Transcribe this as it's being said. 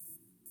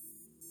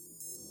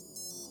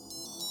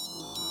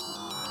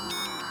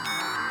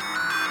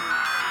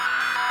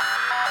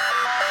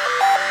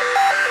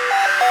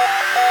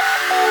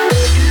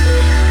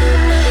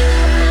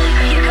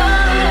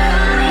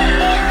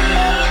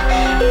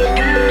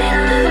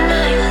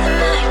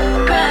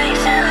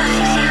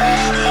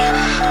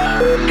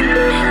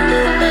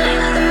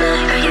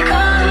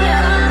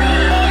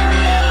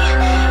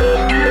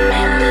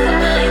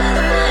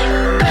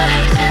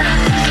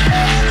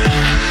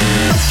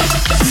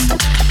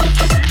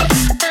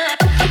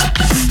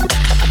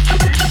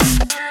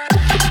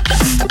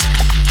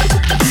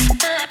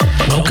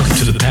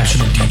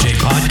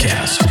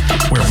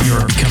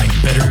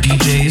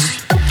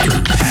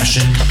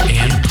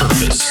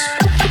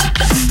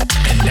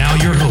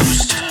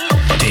host,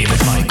 David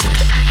Michael.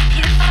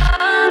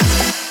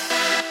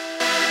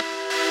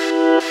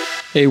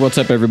 Hey, what's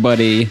up,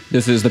 everybody?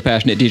 This is the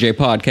Passionate DJ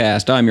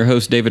Podcast. I'm your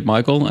host, David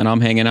Michael, and I'm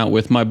hanging out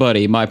with my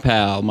buddy, my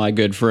pal, my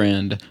good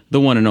friend, the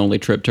one and only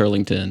Trip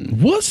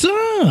Turlington. What's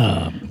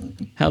up?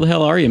 How the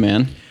hell are you,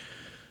 man?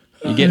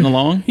 You getting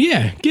along?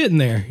 Yeah, getting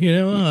there.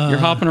 You're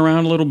hopping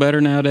around a little better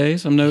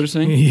nowadays, I'm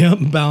noticing.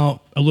 Yep,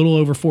 about a little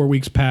over 4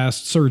 weeks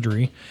past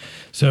surgery.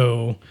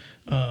 So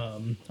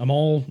I'm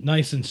all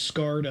nice and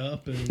scarred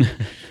up and,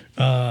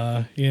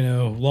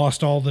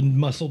 lost all the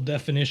muscle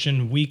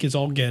definition. Weak as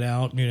all get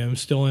out.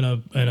 Still in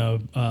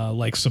a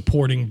like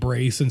supporting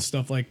brace and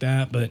stuff like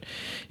that. But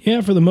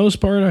yeah, for the most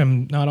part,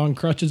 I'm not on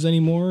crutches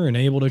anymore and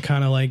able to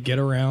kind of like get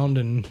around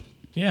and.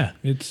 Yeah,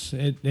 it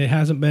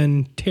hasn't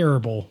been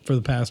terrible for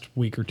the past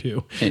week or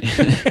two.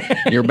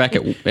 You're back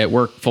at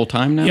work full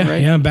time now,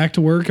 right? Yeah, I'm back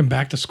to work and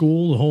back to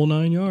school, the whole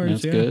 9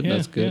 yards.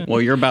 That's good. Yeah.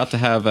 Well, you're about to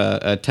have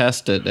a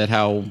test at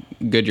how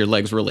good your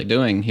leg's really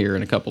doing here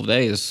in a couple of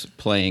days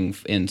playing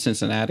in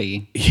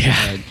Cincinnati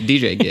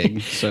DJ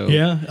gig. So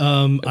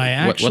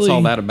what's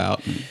all that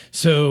about?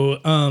 So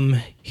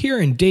here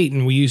in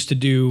Dayton, we used to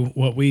do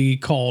what we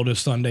called a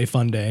Sunday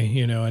Fun Day,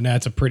 and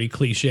that's a pretty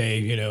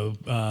cliche,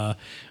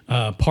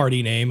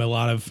 party name. A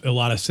lot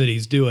of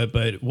cities do it,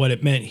 but what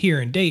it meant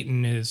here in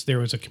Dayton is there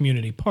was a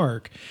community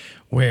park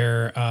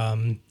where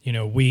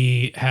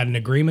we had an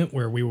agreement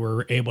where we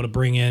were able to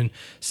bring in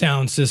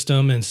sound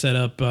system and set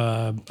up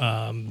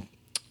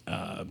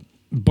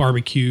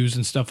barbecues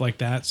and stuff like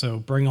that. So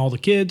bring all the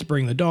kids,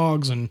 bring the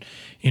dogs, and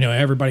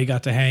everybody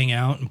got to hang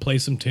out and play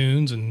some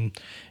tunes, and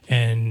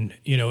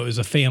it was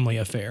a family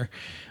affair.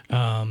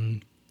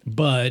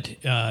 But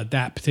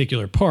that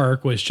particular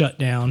park was shut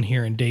down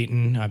here in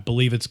Dayton. I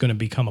believe it's going to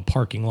become a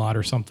parking lot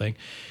or something.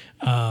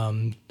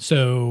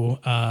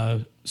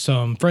 So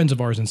some friends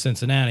of ours in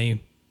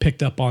Cincinnati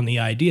picked up on the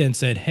idea and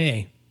said,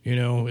 hey,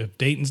 if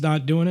Dayton's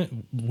not doing it,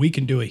 we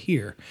can do it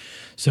here.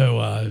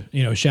 So,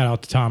 shout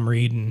out to Tom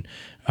Reed and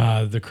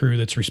the crew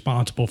that's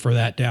responsible for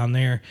that down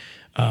there.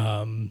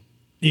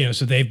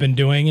 So they've been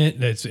doing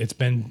it. It's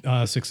been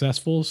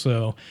successful.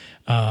 So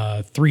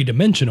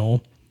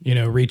 3Dimensional,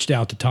 reached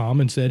out to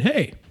Tom and said,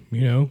 hey,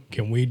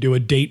 can we do a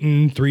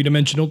Dayton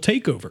 3Dimensional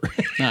takeover?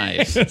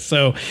 Nice.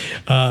 So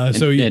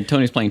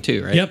Tony's playing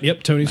too, right?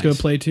 Yep. Tony's going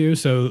to play too.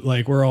 So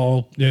like we're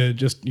all you're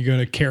going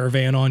to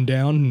caravan on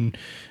down and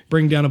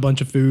bring down a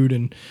bunch of food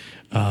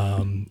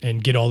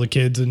and get all the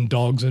kids and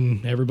dogs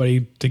and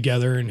everybody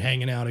together and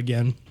hanging out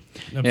again.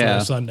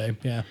 For Sunday,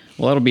 yeah.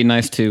 Well, it'll be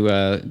nice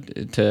to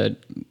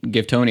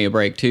give Tony a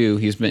break too.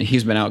 He's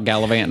been out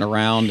gallivanting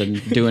around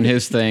and doing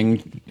his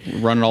thing,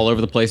 running all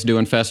over the place,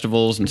 doing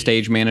festivals and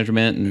stage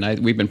management.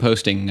 And we've been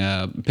posting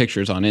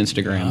pictures on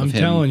Instagram of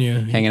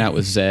him hanging out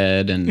with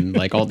Zed and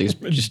like all these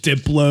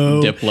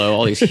Diplo,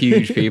 all these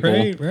huge people.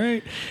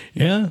 Right.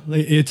 Yeah,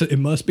 it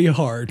must be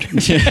hard.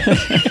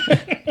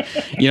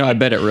 I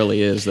bet it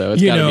really is, though.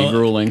 It's got to be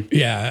grueling.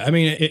 Yeah, I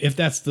mean, if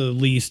that's the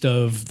least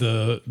of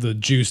the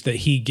juice that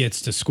he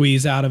gets to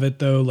squeeze out of it,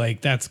 though,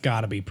 like that's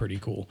got to be pretty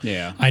cool.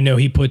 Yeah, I know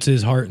he puts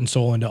his heart and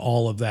soul into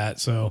all of that.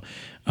 So,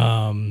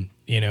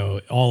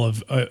 all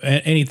of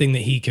anything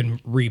that he can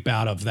reap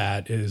out of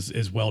that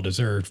is well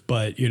deserved.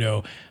 But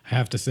I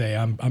have to say,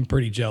 I'm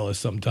pretty jealous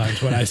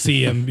sometimes when I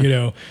see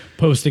him,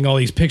 posting all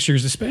these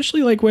pictures,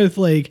 especially like with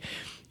like.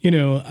 I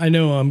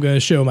know I'm going to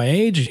show my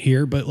age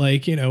here, but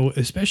like,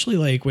 especially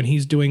like when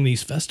he's doing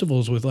these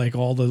festivals with like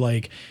all the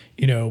like,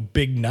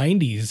 big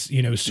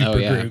 90s, super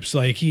groups.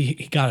 Like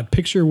he got a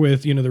picture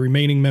with, the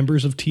remaining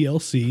members of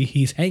TLC.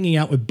 He's hanging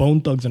out with Bone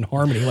Thugs and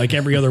Harmony like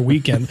every other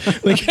weekend.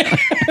 Like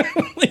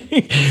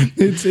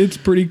it's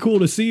pretty cool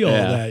to see all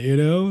that,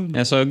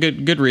 Yeah, so a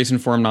good reason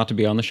for him not to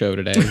be on the show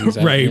today. He's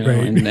out, right.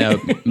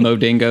 And Mo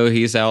Dingo,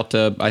 he's out.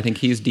 I think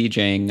he's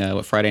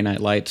DJing Friday Night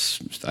Lights.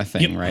 I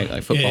think right,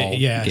 like football.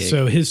 Yeah. Gig.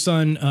 So his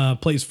son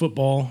plays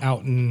football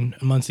out in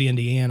Muncie,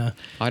 Indiana.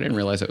 I didn't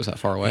realize it was that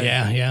far away.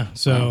 Yeah.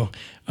 So.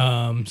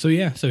 So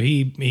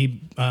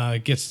he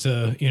gets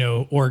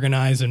to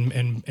organize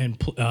and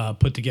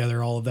put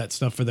together all of that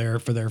stuff for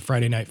their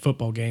Friday night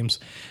football games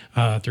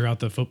throughout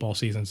the football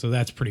season. So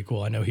that's pretty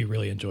cool. I know he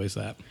really enjoys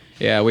that.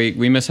 Yeah,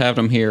 we miss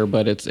having them here,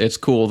 but it's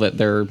cool that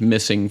they're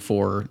missing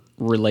for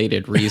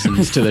related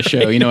reasons to the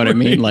show. You know what I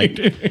mean? Like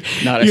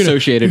not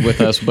associated with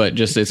us, but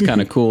just it's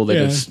kind of cool that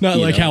it's not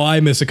like how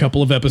I miss a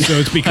couple of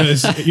episodes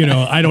because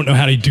I don't know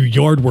how to do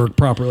yard work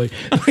properly.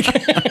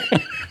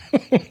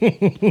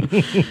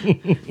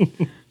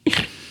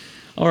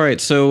 All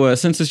right, so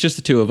since it's just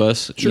the two of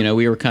us,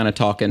 we were kind of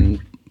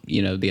talking,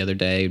 the other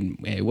day,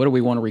 hey, what do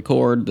we want to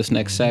record this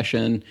next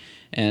session?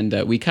 And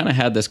we kind of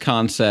had this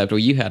concept, or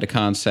you had a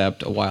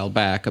concept a while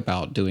back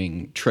about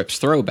doing Trips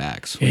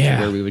Throwbacks,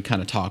 where we would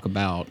kind of talk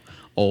about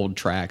old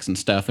tracks and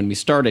stuff. And we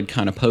started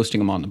kind of posting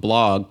them on the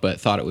blog, but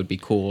thought it would be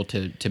cool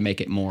to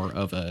make it more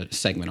of a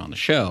segment on the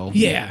show.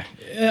 Yeah,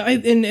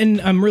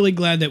 and I'm really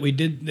glad that we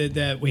did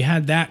that. We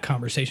had that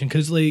conversation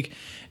because, like,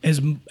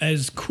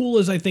 as cool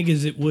as I think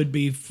as it would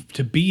be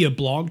to be a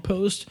blog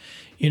post,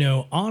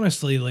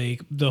 honestly,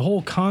 like the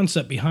whole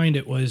concept behind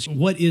it was,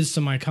 what is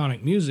some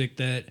iconic music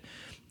that,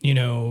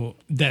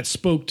 that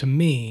spoke to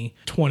me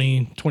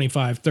 20,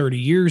 25, 30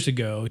 years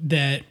ago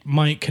that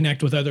might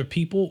connect with other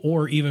people,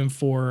 or even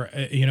for,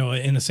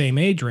 in the same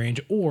age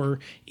range, or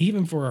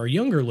even for our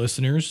younger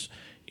listeners,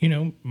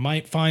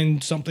 might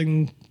find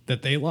something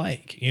that they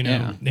like,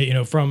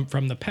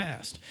 from the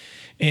past.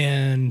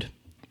 And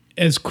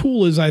as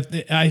cool as I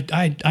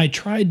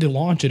tried to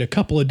launch it a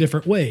couple of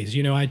different ways.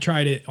 I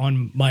tried it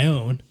on my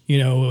own,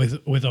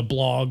 with a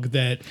blog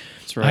that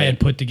I had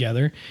put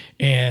together,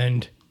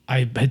 and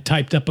I had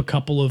typed up a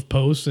couple of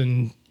posts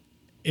and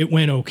it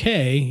went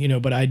okay,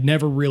 but I'd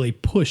never really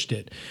pushed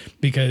it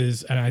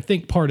and I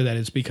think part of that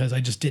is because I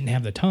just didn't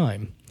have the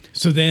time.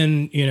 So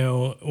then,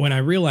 when I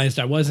realized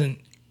I wasn't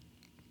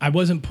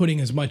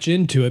putting as much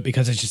into it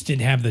because I just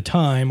didn't have the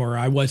time, or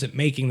I wasn't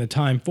making the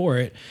time for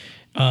it.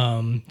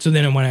 So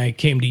then when I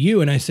came to you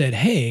and I said,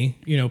 hey,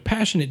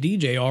 Passionate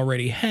DJ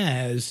already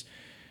has,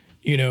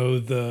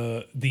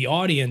 the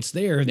audience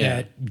there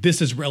that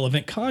this is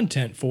relevant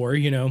content for,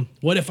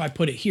 what if I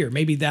put it here?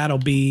 Maybe that'll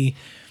be,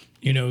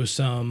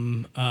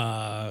 some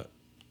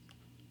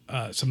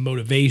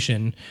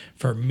motivation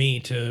for me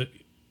to,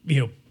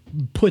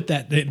 put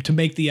that, to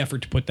make the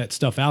effort to put that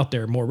stuff out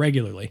there more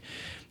regularly.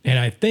 And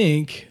I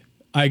think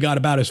I got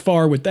about as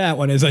far with that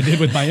one as I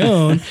did with my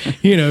own,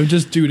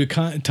 just due to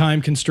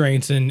time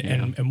constraints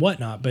and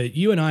whatnot. But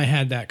you and I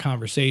had that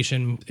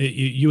conversation.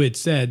 You had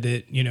said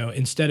that,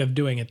 instead of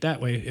doing it that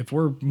way, if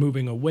we're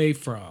moving away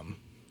from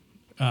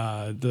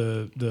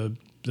the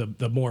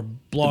more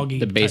bloggy,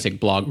 the basic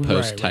blog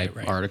post type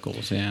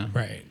articles,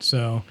 right.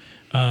 So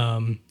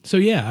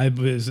yeah,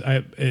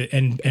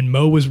 and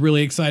Mo was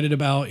really excited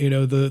about,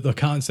 the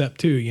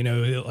concept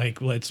too,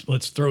 like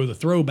let's throw the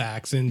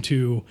throwbacks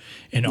into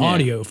an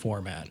audio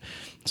format.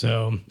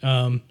 So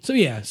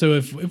yeah, so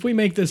if we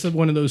make this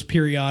one of those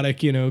periodic,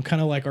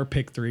 kind of like our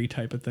pick 3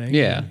 type of thing.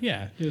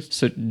 Yeah.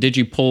 So did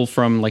you pull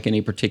from like any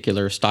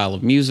particular style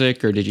of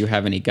music, or did you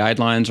have any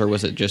guidelines, or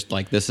was it just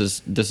like, this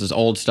is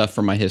old stuff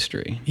from my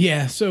history?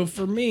 Yeah. So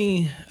for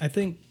me, I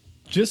think,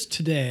 just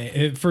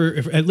today,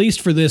 at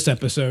least for this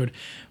episode,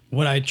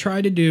 what I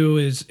try to do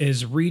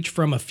is reach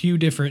from a few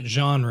different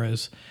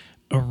genres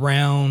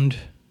around,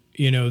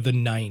 the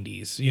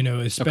 90s,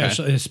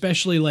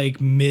 especially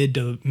like mid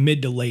to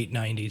late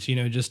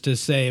 90s, just to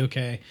say,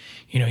 okay,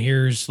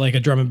 here's like a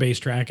drum and bass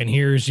track, and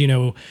here's,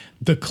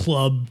 the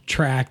club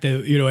track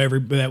that,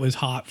 that was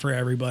hot for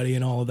everybody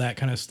and all of that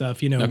kind of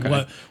stuff,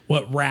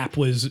 what rap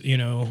was,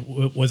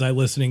 was I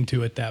listening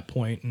to at that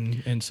point,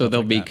 and so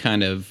they'll be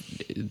kind of,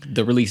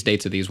 the release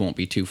dates of these won't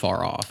be too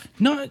far off.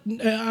 Not,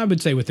 I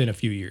would say within a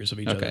few years of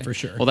each other for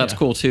sure. Well, that's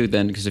cool too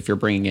then, because if you're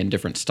bringing in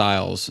different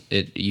styles,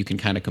 you can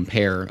kind of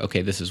compare,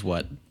 okay, this is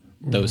what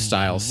those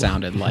styles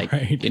sounded like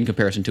in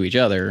comparison to each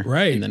other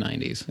in the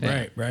 90s.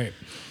 Yeah. Right.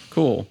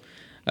 Cool.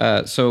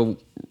 So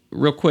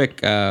real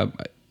quick,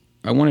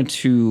 I wanted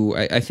to,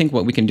 I think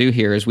what we can do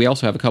here is we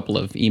also have a couple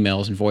of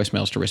emails and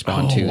voicemails to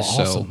respond to.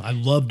 Awesome. So I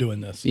love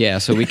doing this. Yeah,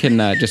 so we can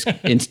just,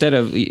 instead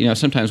of,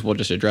 sometimes we'll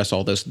just address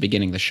all this at the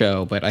beginning of the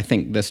show, but I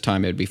think this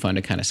time it would be fun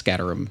to kind of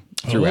scatter them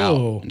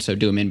throughout. And so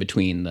do them in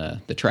between the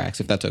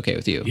tracks, if that's okay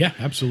with you. Yeah,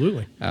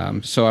 absolutely.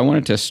 So I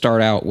wanted to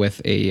start out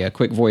with a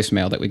quick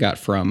voicemail that we got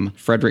from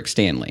Frederick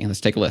Stanley.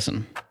 Let's take a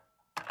listen.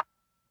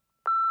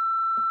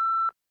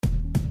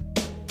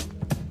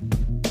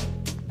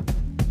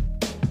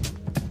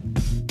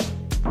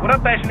 What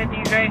up, Passionate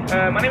DJ?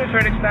 My name is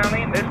Frederick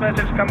Stanley. This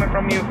message is coming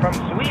from you from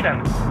Sweden.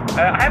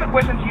 I have a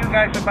question to you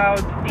guys about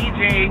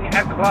DJing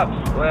at clubs.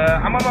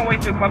 I'm on my way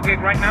to a club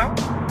gig right now,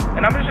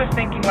 and I'm just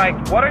thinking, like,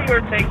 what are your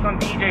takes on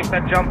DJs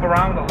that jump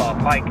around a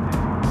lot? Like,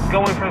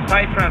 going from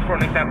psytrance, for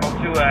an example,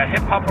 to a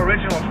hip-hop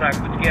original track,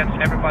 which gets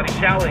everybody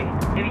shouting.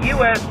 In the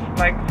US,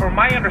 like, from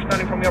my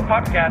understanding from your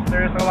podcast,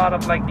 there's a lot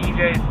of, like,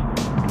 DJs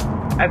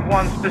at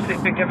one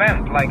specific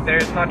event. Like,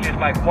 there's not just,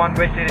 like, one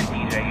resident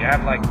DJ. You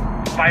have, like,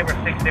 5 or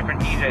 6 different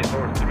DJs,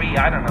 or 3,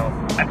 I don't know,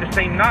 at the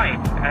same night.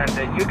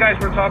 And you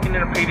guys were talking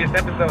in a previous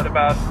episode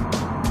about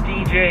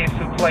DJs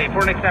who play,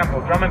 for an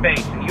example, drum and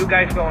bass, and you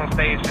guys go on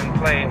stage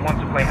and want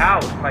to play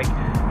house, like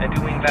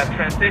doing that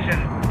transition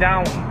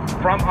down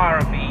from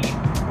R&B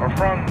or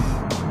from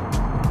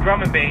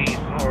drum and bass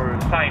or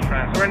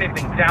psytrance or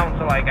anything down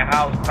to like a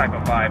house type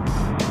of vibe.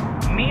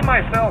 Me,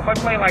 myself, I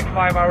play like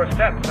 5-hour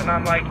sets, and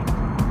I'm like,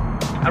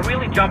 I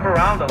really jump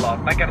around a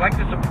lot. Like, I'd like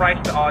to surprise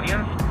the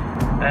audience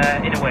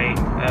in a way.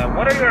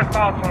 What are your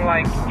thoughts on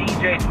like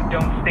DJs who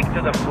don't stick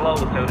to the flow,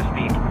 so to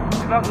speak?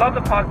 I love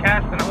the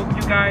podcast, and I hope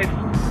you guys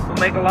will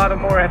make a lot of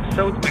more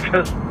episodes,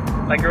 because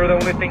like you're the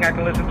only thing I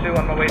can listen to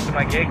on my way to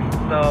my gigs.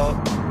 So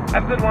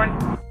have a good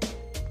one.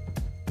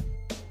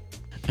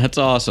 That's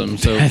awesome.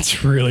 So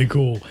that's really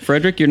cool.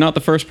 Frederick, you're not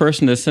the first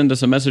person to send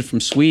us a message from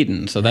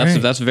Sweden, so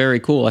that's very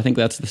cool. I think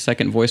that's the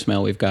second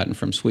voicemail we've gotten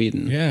from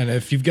Sweden. Yeah, and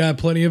if you've got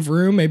plenty of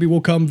room, maybe we'll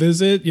come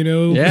visit,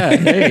 Yeah,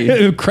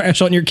 hey.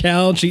 Crash on your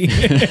couch,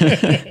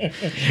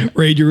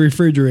 raid your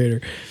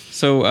refrigerator.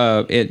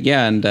 So,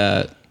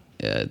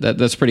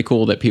 that's pretty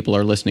cool that people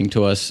are listening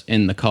to us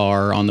in the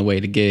car on the way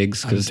to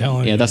gigs. Because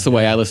that's the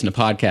way I listen to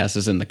podcasts,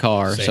 is in the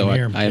car. Same so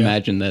here. I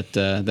imagine that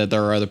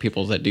there are other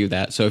people that do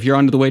that. So if you're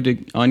on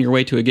your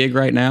way to a gig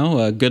right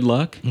now, good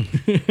luck.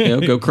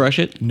 Go crush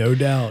it. No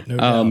doubt. No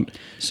doubt.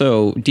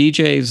 So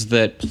DJs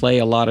that play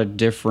a lot of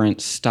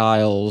different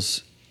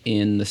styles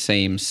in the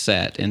same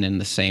set and in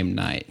the same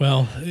night.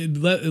 Well,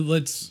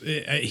 let's.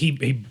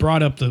 He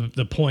brought up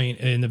the point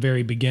in the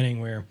very beginning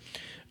where,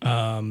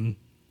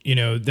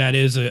 that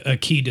is a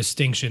key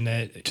distinction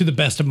that, to the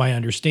best of my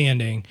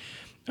understanding,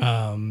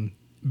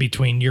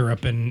 between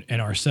Europe and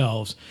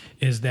ourselves,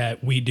 is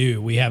that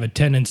we have a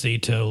tendency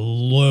to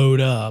load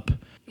up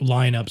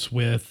lineups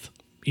with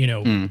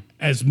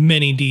as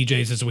many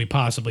DJs as we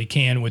possibly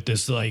can, with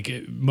this, like,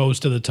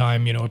 most of the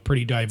time, a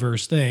pretty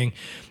diverse thing.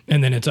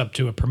 And then it's up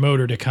to a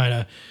promoter to kind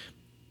of,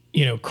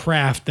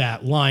 craft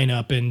that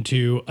lineup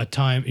into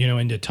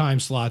into time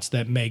slots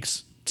that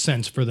makes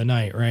sense for the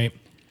night. Right.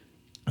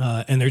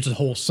 And there's a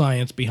whole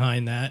science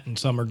behind that, and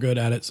some are good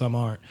at it, some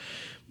aren't.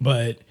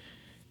 But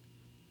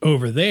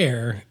over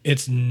there,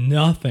 it's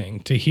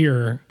nothing to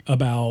hear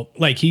about,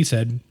 like he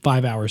said,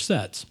 5-hour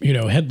sets,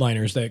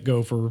 headliners that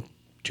go for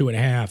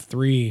 2.5,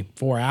 3,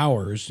 4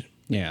 hours,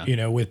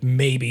 with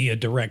maybe a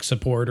direct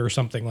support or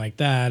something like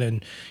that.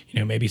 And,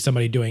 maybe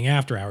somebody doing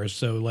after hours.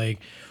 So like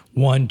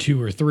 1,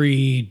 2, or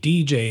 3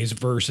 DJs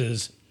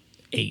versus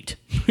 8,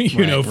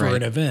 for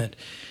an event.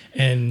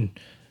 And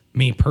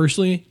me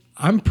personally,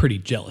 I'm pretty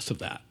jealous of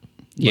that.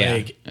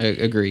 Yeah,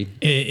 agreed.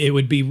 It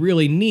would be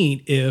really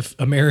neat if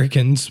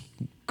Americans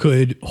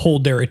could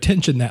hold their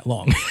attention that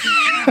long.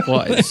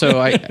 Well,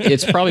 so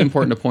it's probably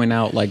important to point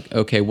out, like,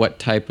 okay, what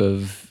type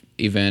of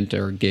event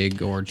or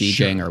gig or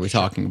DJing are we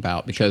talking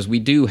about? Because we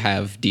do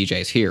have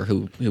DJs here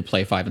who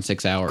play 5 and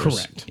 6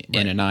 hours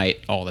in a night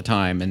all the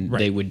time, and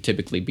they would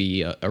typically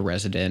be a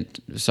resident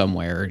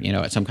somewhere,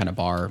 at some kind of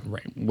bar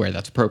where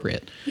that's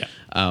appropriate.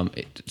 Yeah.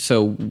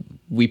 So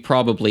we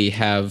probably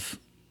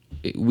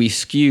we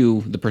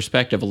skew the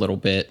perspective a little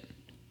bit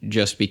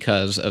just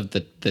because of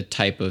the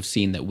type of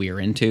scene that we are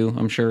into,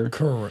 I'm sure.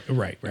 Correct.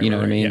 Right. You know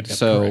what I mean? Yeah,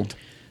 so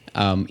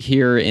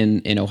here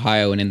in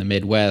Ohio and in the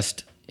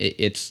Midwest,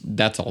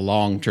 that's a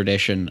long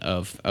tradition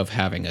of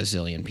having a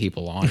zillion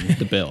people on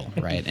the bill,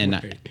 right?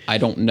 And I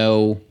don't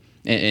know,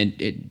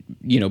 and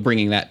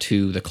bringing that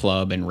to the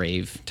club and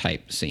rave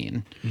type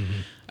scene.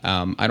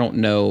 Mm-hmm. I don't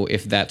know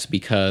if that's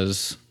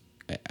because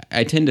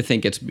I tend to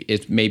think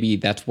it's maybe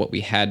that's what we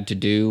had to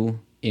do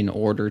in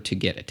order to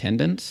get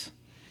attendance,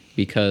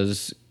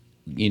 because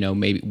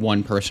maybe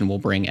one person will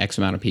bring X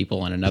amount of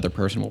people and another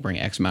person will bring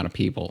X amount of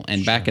people,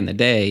 and back in the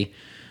day,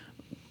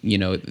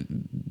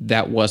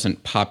 that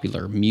wasn't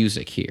popular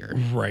music here.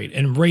 Right.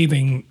 And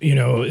raving,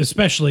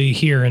 especially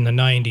here in the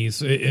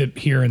 90s,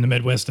 here in the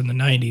Midwest in the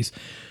 90s,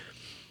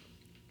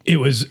 it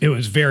was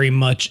very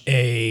much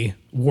a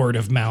word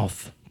of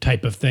mouth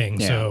type of thing.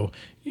 Yeah. So,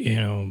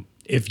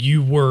 if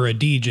you were a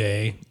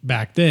DJ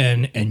back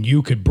then and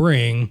you could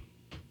bring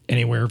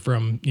anywhere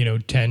from,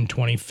 10,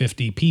 20,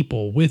 50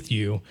 people with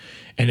you,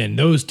 and then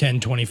those 10,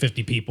 20,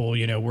 50 people,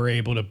 were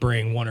able to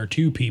bring 1 or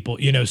 2 people,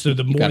 so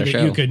the more that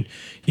you could,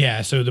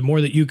 so the more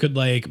that you could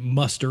like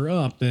muster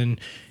up, then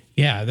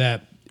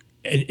and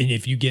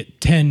if you get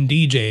 10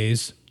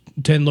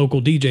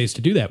 local DJs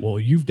to do that, well,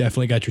 you've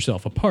definitely got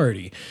yourself a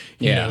party.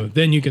 You know,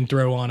 then you can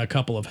throw on a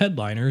couple of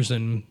headliners,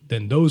 and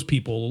then those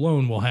people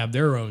alone will have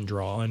their own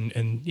draw,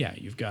 and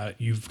you've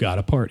got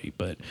a party.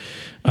 But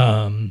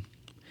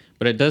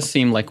it does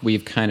seem like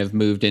we've kind of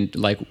moved into,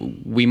 like,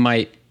 we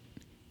might,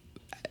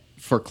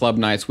 for club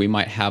nights, we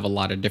might have a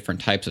lot of different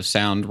types of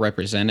sound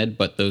represented,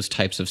 but those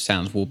types of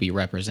sounds will be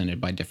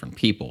represented by different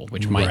people,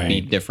 which might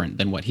be different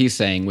than what he's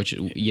saying, which,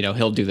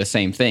 he'll do the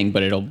same thing,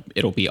 but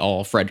it'll be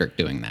all Frederick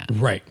doing that.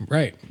 Right.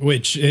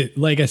 Which,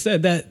 like I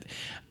said, that,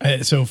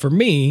 so for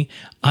me,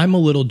 I'm a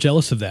little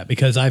jealous of that,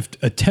 because I've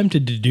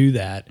attempted to do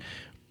that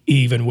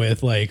even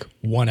with like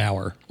 1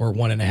 hour or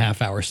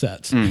 1.5 hour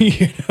sets,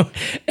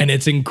 and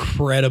it's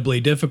incredibly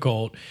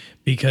difficult,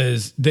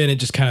 because then it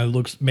just kind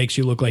of makes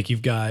you look like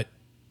you've got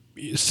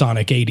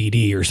Sonic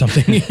ADD or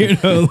something,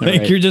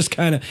 you're just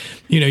kind of,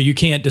 you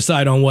can't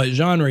decide on what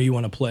genre you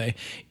want to play,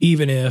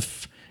 even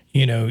if,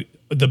 the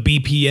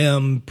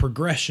BPM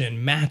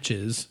progression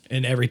matches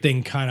and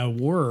everything kind of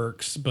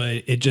works,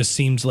 but it just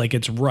seems like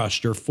it's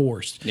rushed or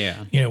forced.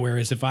 Yeah.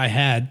 Whereas if I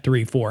had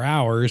 3-4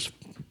 hours,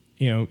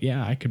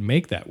 I could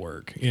make that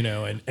work,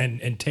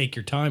 and take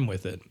your time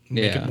with it,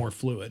 make it more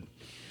fluid.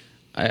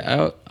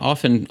 I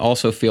often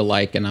also feel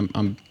like, and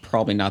I'm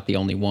probably not the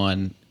only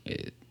one,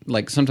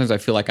 like sometimes I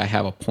feel like I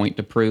have a point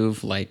to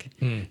prove, like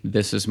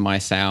this is my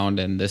sound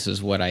and this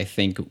is what I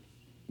think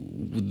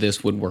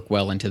this would work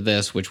well into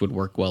this, which would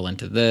work well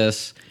into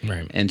this.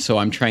 Right. And so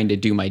I'm trying to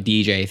do my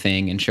DJ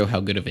thing and show how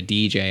good of a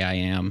DJ I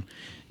am,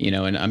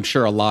 and I'm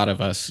sure a lot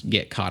of us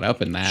get caught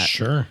up in that.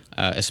 Sure.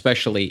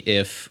 Especially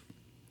if,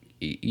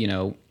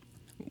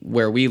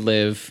 where we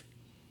live,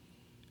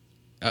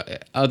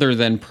 other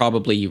than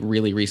probably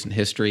really recent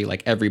history,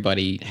 like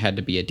everybody had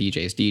to be a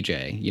DJ's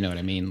DJ. You know what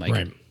I mean?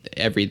 Like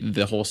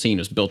the whole scene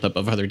was built up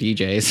of other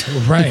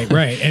DJs.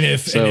 Right. And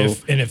if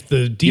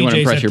the DJ's you want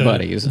to impress your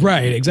buddies,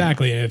 right?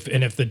 Exactly.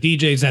 And if the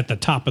DJ's at the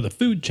top of the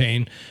food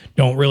chain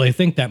don't really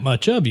think that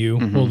much of you,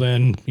 well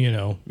then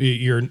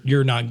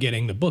you're not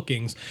getting the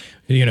bookings.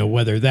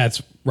 Whether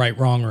that's right,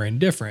 wrong, or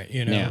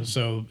indifferent.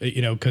 So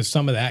because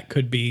some of that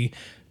could be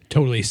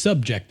totally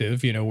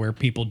subjective, where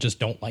people just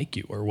don't like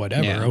you or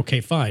whatever. Yeah.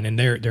 Okay, fine. And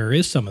there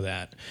is some of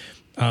that.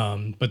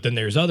 But then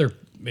there's other,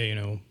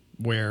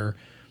 where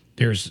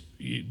there's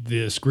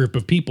this group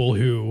of people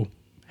who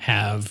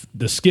have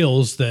the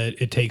skills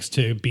that it takes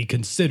to be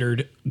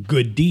considered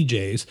good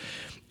DJs.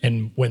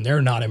 And when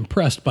they're not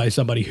impressed by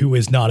somebody who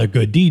is not a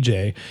good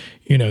DJ,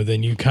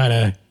 then you kind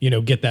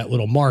of, get that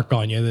little mark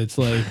on you that's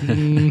like,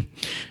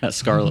 that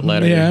scarlet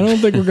letter. Yeah, I don't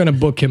think we're going to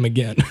book him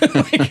again.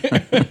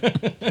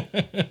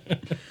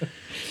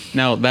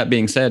 Now, that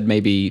being said,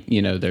 maybe,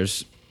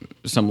 there's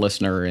some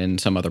listener in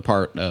some other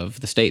part of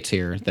the States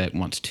here that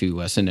wants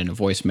to send in a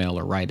voicemail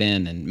or write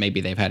in, and maybe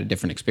they've had a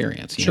different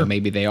experience. You know,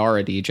 maybe they are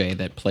a DJ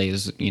that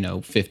plays,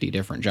 50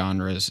 different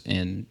genres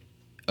in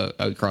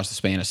across the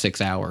span of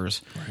 6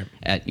 hours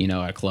at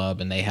a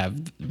club, and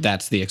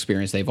that's the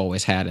experience they've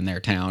always had in their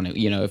town.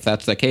 If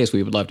that's the case,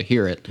 we would love to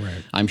hear it.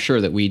 I'm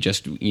sure that we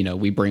just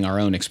we bring our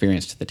own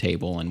experience to the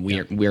table, and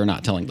we're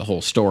not telling the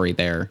whole story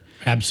there.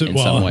 Absolutely.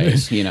 In some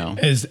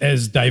ways,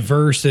 as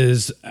diverse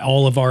as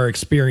all of our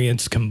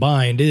experience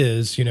combined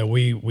is,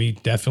 we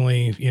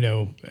definitely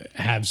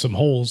have some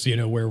holes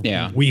where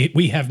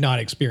we have not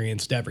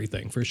experienced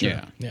everything for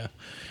sure.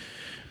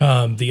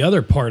 The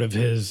other part of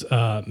his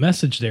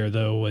message there,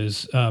 though,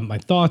 was my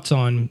thoughts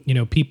on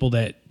people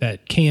that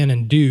can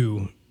and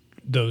do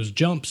those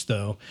jumps.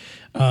 Though,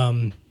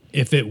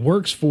 if it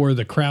works for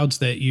the crowds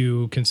that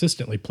you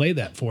consistently play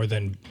that for,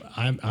 then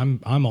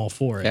I'm all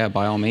for it. Yeah,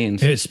 by all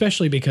means.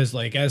 Especially because,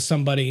 like, as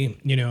somebody,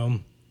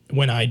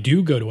 when I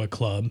do go to a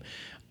club,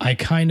 I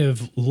kind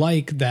of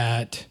like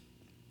that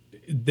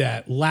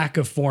lack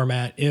of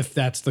format if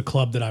that's the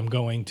club that I'm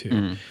going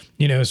to.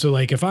 So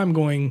like if I'm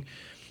going.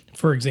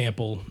 For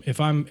example,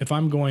 if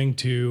I'm going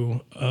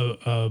to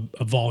a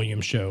volume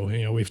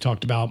show, we've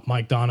talked about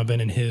Mike Donovan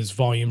and his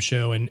volume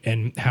show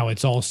and how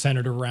it's all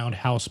centered around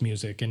house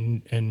music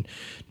and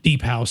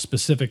deep house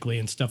specifically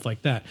and stuff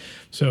like that.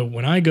 So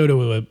when I go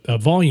to a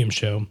volume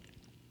show,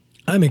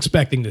 I'm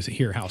expecting to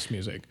hear house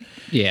music.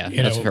 Yeah,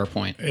 that's a fair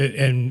point.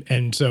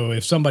 And so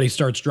if somebody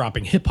starts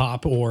dropping hip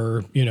hop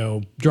or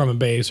drum and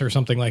bass or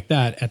something like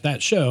that at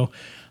that show,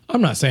 I'm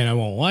not saying I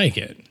won't like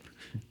it.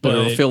 But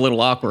it'll feel a little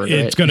awkward.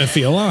 It's going to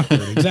feel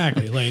awkward,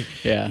 exactly. Like,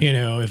 yeah.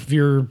 If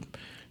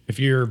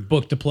you're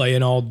booked to play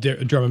an all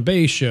drum and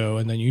bass show,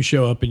 and then you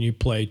show up and you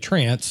play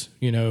trance,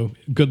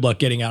 good luck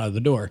getting out of the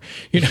door.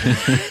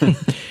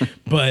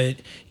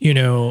 But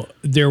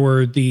there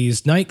were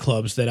these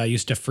nightclubs that I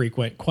used to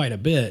frequent quite a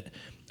bit.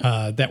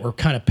 That were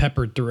kind of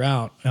peppered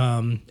throughout,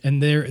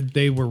 and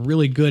they were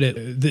really good at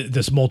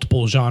this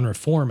multiple genre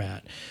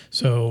format.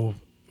 So.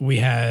 We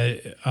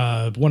had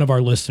one of our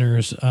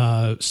listeners,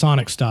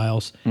 Sonic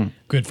Styles,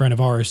 good friend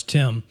of ours,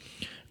 Tim.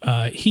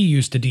 He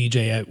used to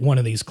DJ at one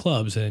of these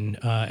clubs, and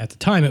at the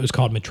time it was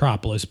called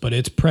Metropolis, but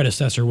its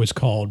predecessor was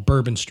called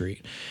Bourbon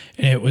Street.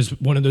 And it was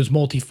one of those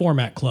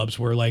multi-format clubs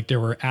where like there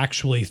were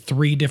actually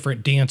 3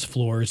 different dance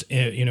floors,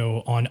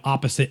 on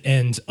opposite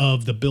ends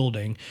of the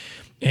building.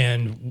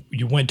 And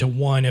you went to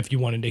one if you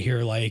wanted to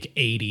hear like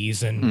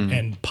 80s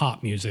and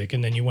pop music.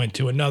 And then you went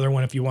to another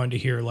one if you wanted to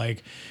hear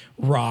like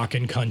rock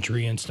and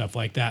country and stuff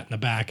like that in the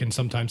back. And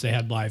sometimes they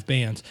had live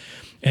bands.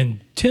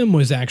 And Tim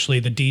was actually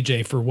the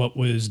DJ for what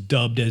was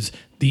dubbed as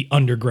the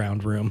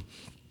underground room.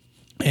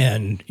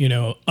 And,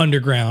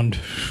 underground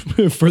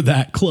for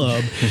that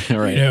club,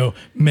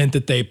 meant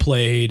that they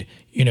played,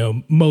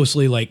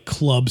 mostly like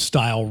club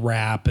style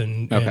rap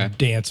and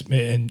dance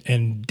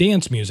and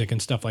dance music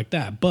and stuff like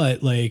that.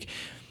 But like,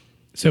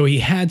 so he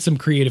had some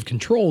creative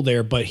control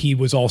there, but he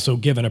was also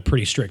given a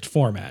pretty strict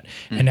format.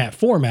 And that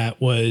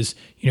format was,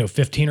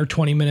 15 or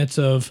 20 minutes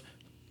of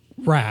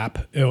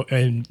rap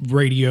and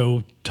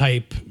radio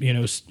type,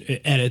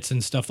 edits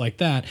and stuff like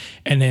that.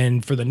 And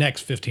then for the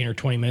next 15 or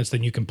 20 minutes,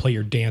 then you can play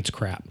your dance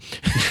crap.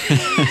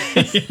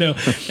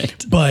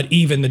 But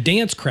even the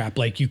dance crap,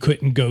 like you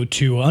couldn't go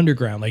too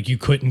underground, like you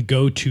couldn't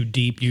go too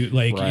deep.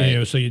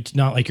 So it's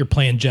not like you're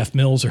playing Jeff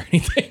Mills or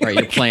anything. Right.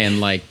 You're playing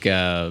like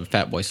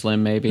Fatboy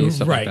Slim, maybe.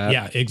 Stuff like that.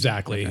 Yeah,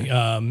 exactly.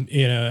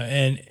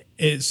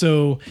 Okay.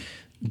 So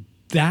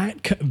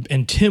that,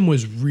 and Tim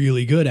was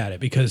really good at it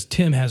because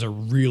Tim has a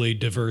really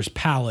diverse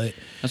palette.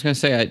 I was going to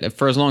say,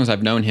 for as long as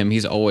I've known him,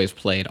 he's always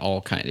played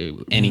all kind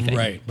of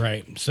anything.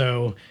 Right.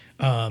 So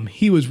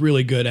He was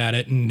really good at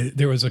it, and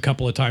there was a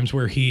couple of times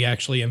where he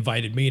actually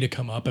invited me to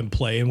come up and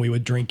play, and we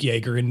would drink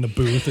Jaeger in the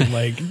booth and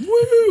like,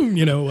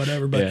 woo,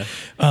 whatever. But,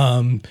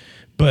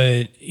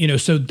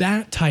 so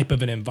that type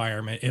of an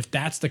environment, if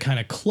that's the kind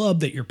of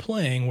club that you're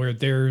playing where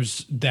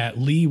there's that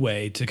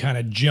leeway to kind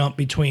of jump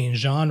between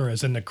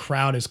genres and the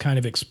crowd is kind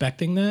of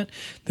expecting that,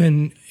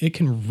 then it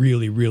can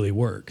really, really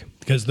work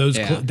because those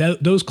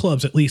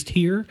clubs, at least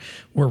here,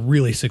 were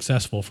really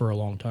successful for a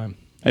long time.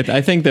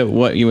 I think that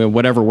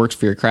whatever works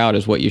for your crowd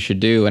is what you should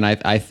do, and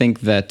I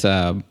think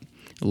that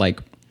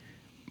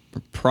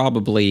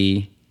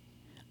probably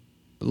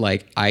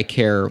I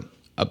care.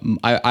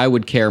 I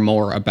would care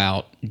more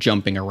about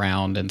jumping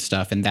around and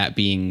stuff and that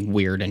being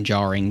weird and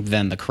jarring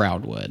than the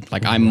crowd would.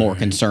 Like I'm more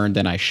concerned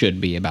than I should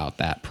be about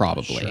that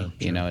probably,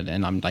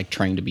 and I'm like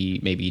trying to be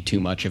maybe too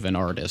much of an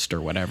artist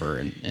or whatever.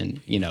 And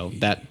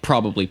that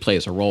probably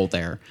plays a role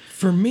there.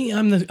 For me,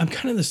 I'm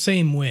kind of the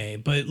same way,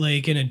 but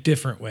like in a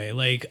different way.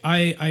 Like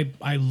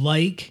I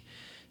like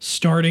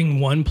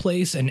starting one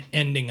place and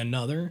ending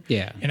another.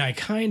 Yeah. And I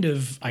kind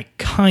of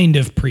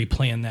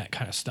pre-plan that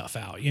kind of stuff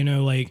out,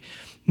 like,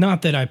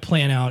 not that I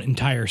plan out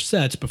entire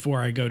sets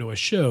before I go to a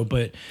show,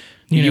 but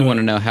you want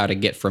to know how to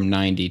get from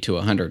 90 to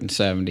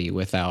 170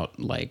 without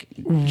like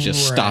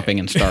just stopping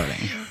and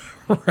starting.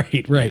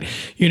 Right.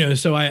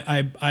 So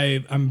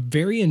I'm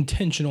very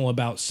intentional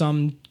about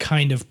some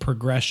kind of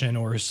progression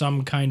or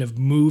some kind of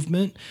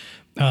movement,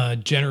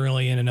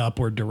 generally in an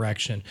upward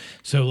direction.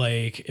 So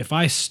like if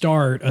I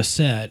start a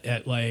set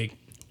at like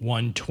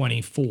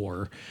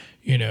 124,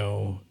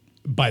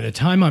 by the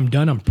time I'm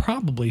done, I'm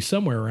probably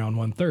somewhere around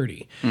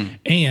 130.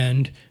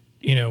 And,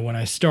 when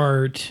I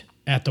start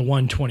at the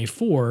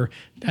 124,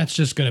 that's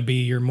just going to be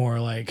your more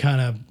like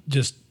kind of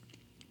just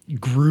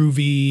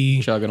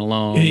groovy. Chugging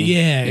along.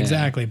 Yeah,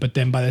 exactly. But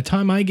then by the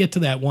time I get to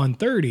that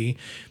 130,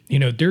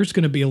 there's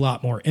going to be a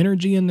lot more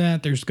energy in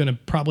that. It's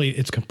probably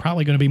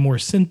going to be more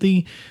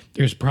synthy.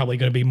 There's probably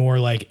going to be more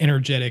like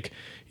energetic,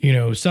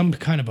 some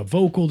kind of a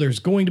vocal. There's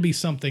going to be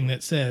something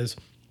that says,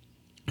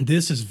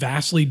 this is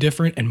vastly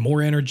different and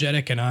more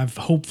energetic, and I've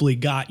hopefully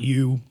got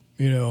you,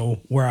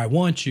 where I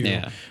want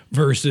you,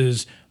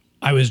 versus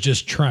I was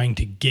just trying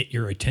to get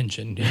your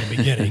attention in the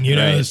beginning,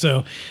 Right.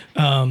 So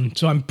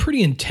I'm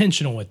pretty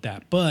intentional with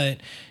that, but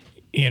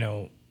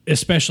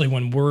especially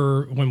when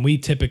we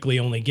typically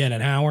only get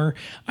an hour,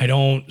 I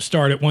don't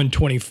start at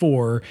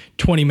 124,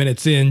 20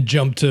 minutes in,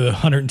 jump to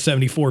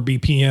 174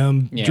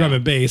 BPM, drum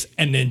and bass,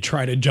 and then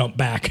try to jump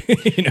back.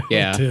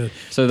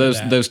 So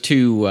those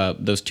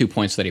two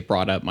points that he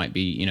brought up might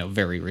be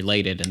very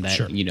related, in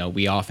that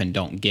we often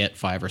don't get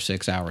 5 or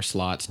 6 hour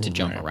slots to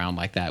jump around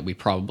like that. We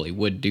probably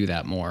would do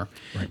that more,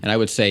 and I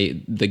would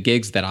say the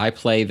gigs that I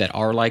play that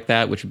are like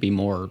that, which would be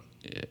more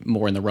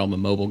in the realm of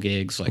mobile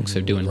gigs, like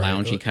so doing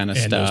loungy kind of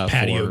stuff, those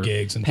patio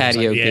gigs and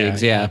patio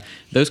gigs,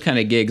 those kind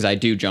of gigs I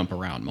do jump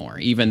around more,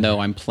 even though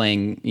I'm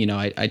playing.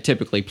 I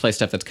typically play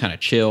stuff that's kind of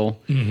chill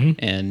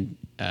and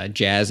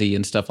jazzy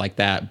and stuff like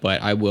that,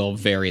 but I will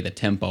vary the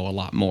tempo a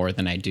lot more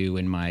than I do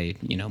in my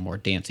more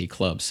dancey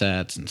club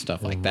sets and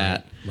stuff like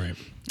that. Right.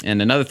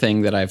 And another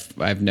thing that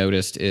I've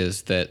noticed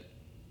is that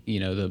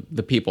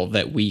the people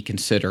that we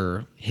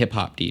consider hip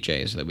hop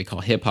DJs, that we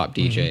call hip hop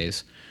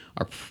DJs.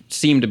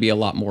 Seem to be a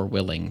lot more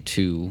willing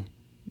to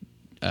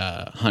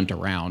hunt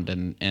around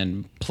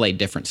and play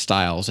different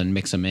styles and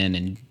mix them in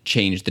and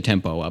change the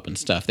tempo up and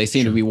stuff. They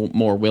seem to be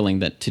more willing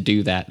to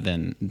do that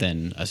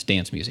than us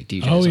dance music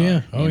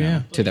DJs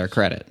are. To their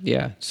credit.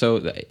 Yeah.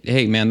 So,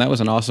 hey, man, that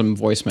was an awesome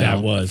voicemail.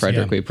 That was,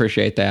 Frederick. We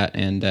appreciate that.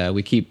 And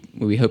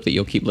we hope that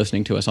you'll keep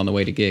listeling to us on the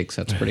way to gigs.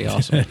 That's pretty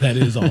awesome. That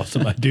is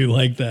awesome. I do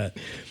like that.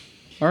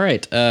 All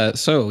right.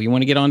 So you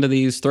want to get onto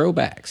these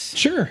throwbacks?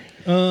 Sure.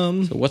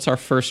 So what's our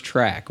first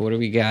track? What do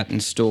we got in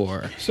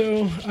store?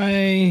 So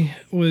I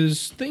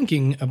was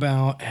thinking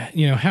about,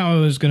 how I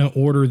was going to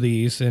order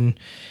these, and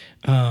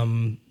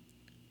I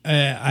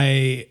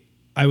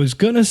was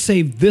going to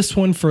save this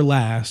one for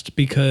last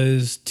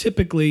because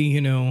typically,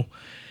 drum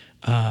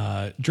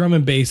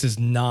and bass is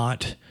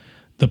not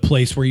the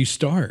place where you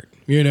start.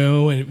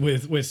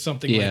 With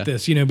something like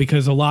this,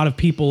 because a lot of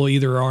people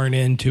either aren't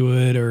into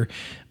it or,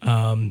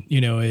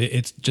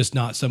 it's just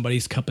not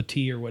somebody's cup of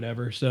tea or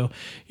whatever. So,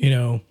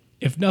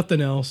 if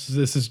nothing else,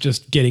 this is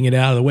just getting it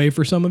out of the way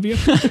for some of you.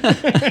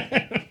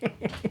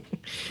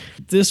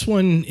 This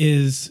one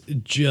is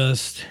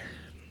just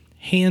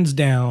hands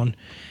down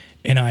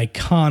an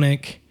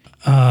iconic,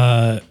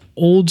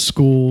 old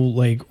school,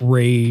 like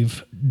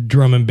rave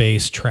drum and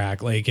bass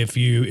track. Like if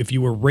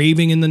you were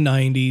raving in the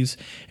 90s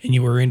and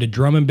you were into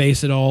drum and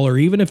bass at all, or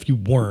even if you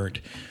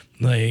weren't,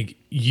 like,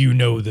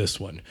 this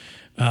one.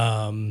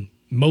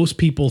 Most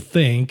people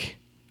think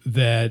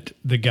that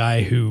the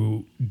guy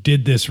who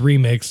did this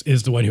remix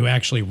is the one who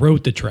actually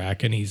wrote the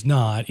track, and he's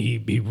not. He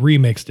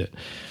remixed it.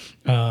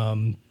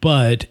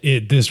 But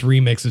this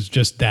remix is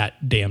just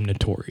that damn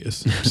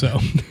notorious.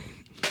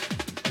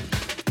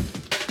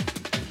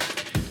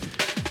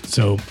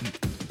 So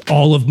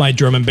all of my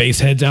drum and bass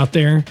heads out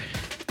there,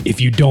 if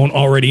you don't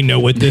already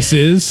know what this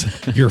is,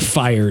 you're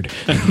fired.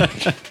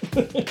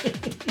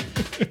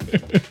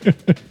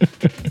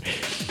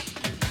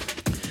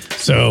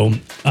 So,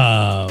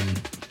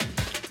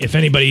 if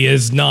anybody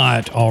is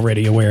not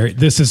already aware,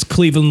 this is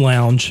Cleveland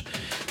Lounge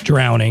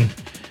Drowning,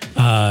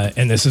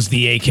 and this is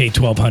the AK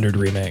 1200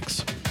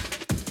 remix.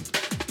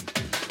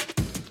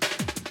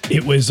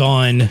 It was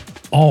on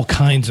all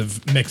kinds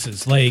of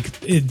mixes. Like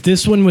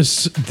this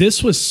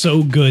was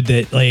so good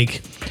that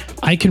like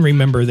I can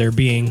remember there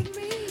being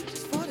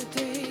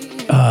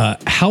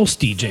house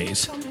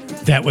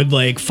DJs that would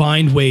like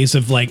find ways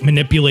of like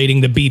manipulating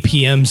the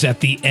BPMs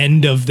at the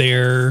end of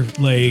their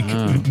like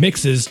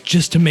mixes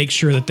just to make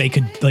sure that they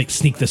could like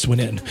sneak this one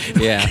in.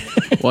 Yeah.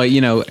 Well,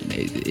 you know,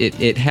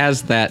 it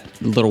has that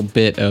little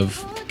bit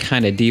of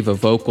kind of diva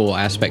vocal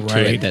aspect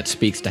to it that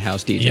speaks to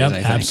house DJs, Yep, I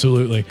think.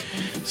 absolutely.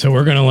 So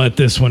we're going to let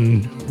this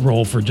one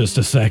roll for just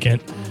a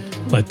second.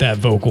 Let that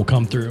vocal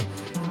come through.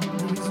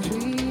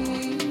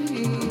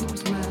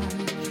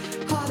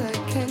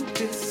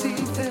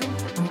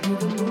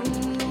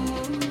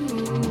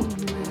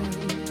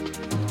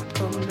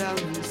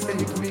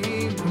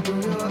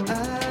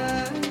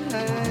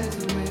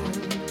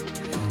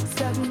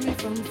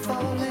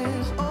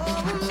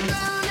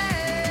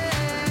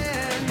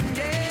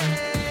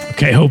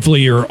 Okay, hopefully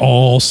you're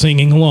all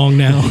singing along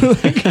now.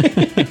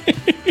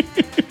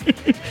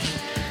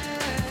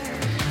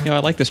 You know, I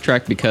like this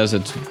track because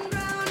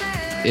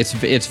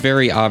it's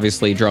very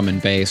obviously drum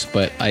and bass,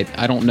 but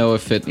I don't know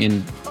if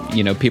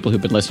people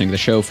who've been listening to the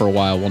show for a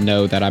while will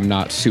know that I'm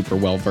not super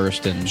well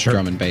versed in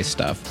drum and bass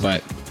stuff,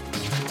 but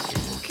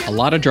a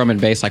lot of drum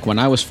and bass, like when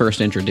I was first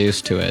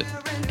introduced to it,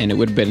 and it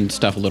would have been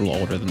stuff a little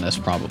older than this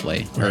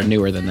probably, or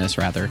newer than this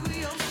rather,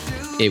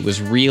 it was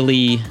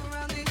really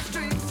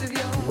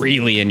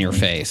in your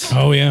face.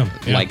 Oh, yeah.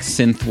 Like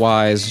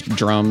synth-wise,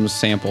 drums,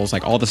 samples,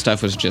 like all the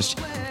stuff was just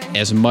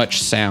as much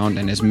sound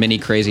and as many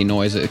crazy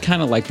noises.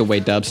 Kind of like the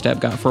way dubstep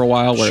got for a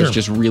while, where it's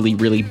just really,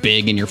 really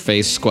big in your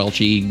face,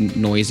 squelchy,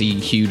 noisy,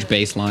 huge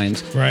bass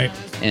lines. Right.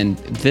 And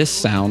this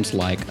sounds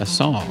like a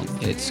song.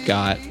 It's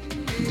got,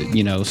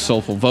 you know,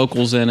 soulful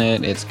vocals in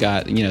it. It's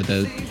got, you know,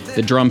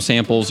 the drum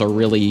samples are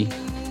really,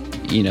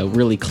 you know,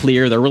 really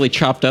clear. They're really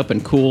chopped up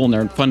and cool, and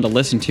they're fun to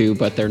listen to,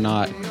 but they're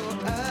not...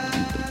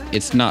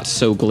 It's not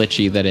so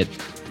glitchy that it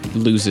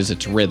loses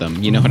its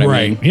rhythm. You know what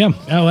I mean? Yeah.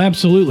 Oh,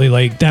 absolutely.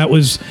 Like that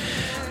was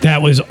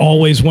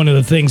always one of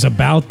the things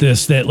about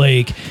this, that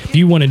like if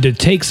you wanted to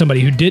take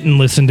somebody who didn't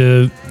listen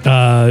to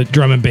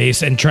drum and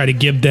bass and try to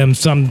give them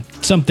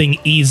something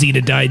easy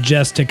to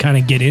digest to kind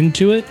of get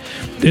into it,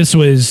 this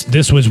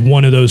was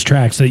one of those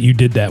tracks that you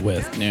did that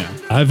with. Yeah.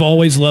 I've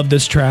always loved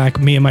this track.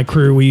 Me and my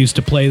crew, we used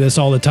to play this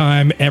all the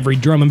time. Every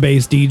drum and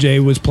bass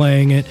DJ was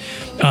playing it.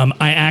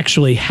 I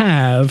actually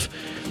have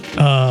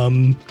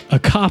a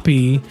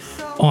copy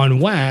on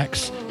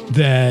wax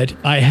that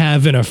I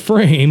have in a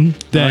frame.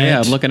 That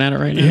I'm looking at it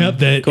right now. Yep,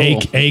 that Cool.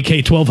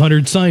 AK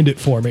 1200 signed it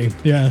for me.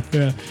 Yeah.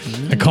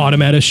 I caught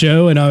him at a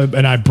show, and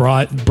I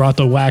brought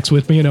the wax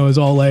with me, and I was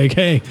all like,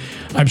 "Hey,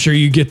 I'm sure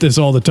you get this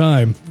all the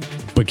time,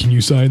 but can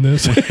you sign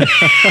this?"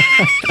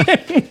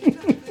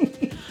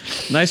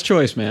 Nice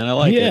choice, man. I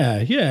like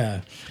it.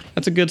 Yeah.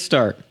 That's a good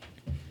start.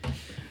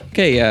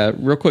 Okay,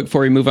 real quick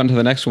before we move on to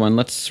the next one,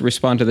 let's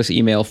respond to this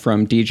email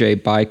from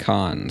DJ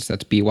Bycons.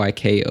 That's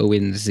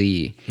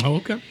BYKONZ. Oh,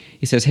 okay.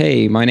 He says,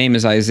 "Hey, my name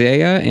is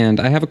Isaiah, and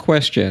I have a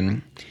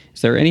question.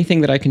 Is there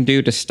anything that I can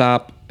do to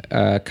stop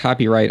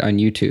copyright on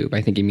YouTube?"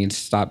 I think he means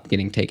stop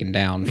getting taken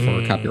down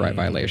for copyright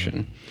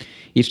violation.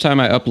 "Each time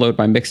I upload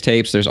my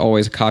mixtapes, there's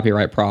always a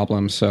copyright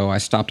problem, so I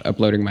stopped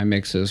uploading my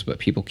mixes, but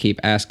people keep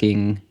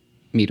asking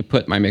me to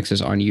put my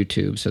mixes on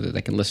YouTube so that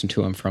they can listen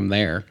to them from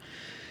there."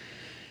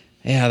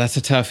 Yeah, that's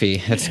a toughie.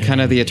 It's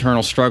kind of the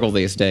eternal struggle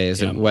these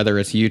days, whether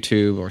it's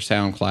YouTube or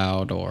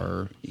SoundCloud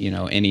or, you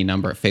know, any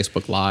number of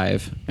Facebook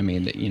Live. I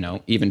mean, you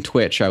know, even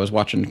Twitch. I was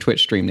watching a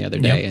Twitch stream the other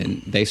day,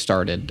 and they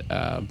started,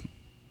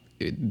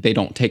 they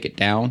don't take it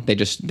down.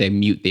 They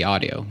mute the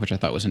audio, which I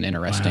thought was an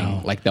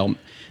interesting, like they'll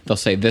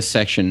say this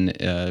section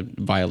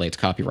violates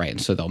copyright, and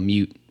so they'll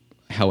mute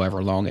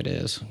however long it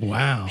is.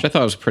 Wow. Which I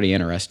thought was a pretty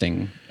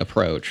interesting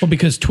approach. Well,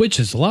 because Twitch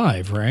is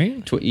live,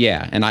 right?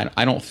 Yeah, and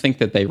I don't think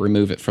that they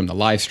remove it from the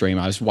live stream.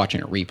 I was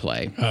watching a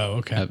replay. Oh,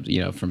 okay.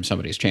 You know, from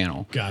somebody's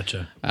channel.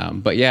 Gotcha.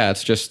 But yeah,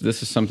 it's just,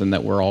 this is something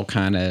that we're all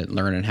kind of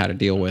learning how to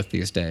deal with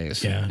these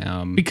days.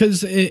 Yeah.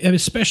 Because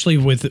especially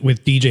with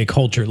DJ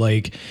culture,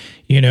 like,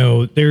 you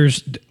know,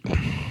 there's...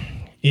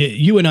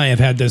 You and I have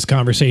had this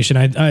conversation.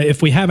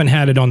 If we haven't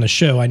had it on the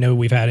show, I know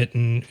we've had it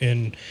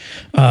in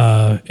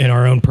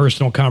our own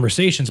personal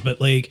conversations. But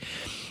like,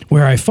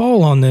 where I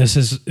fall on this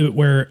is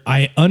where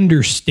I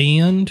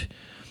understand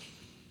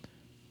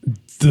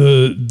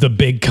the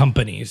big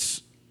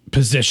companies'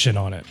 position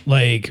on it.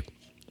 Like,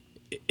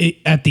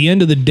 at the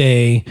end of the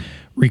day,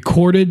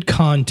 recorded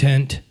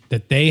content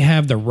that they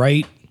have the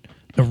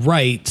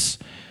rights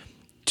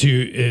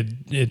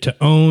to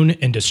own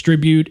and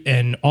distribute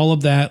and all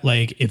of that.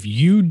 Like, if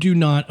you do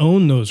not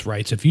own those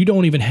rights, if you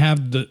don't even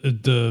have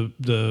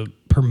the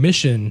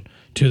permission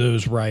to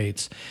those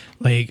rights,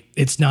 like,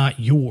 it's not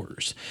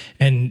yours.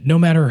 And no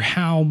matter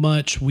how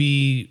much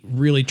we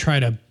really try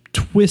to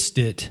twist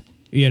it,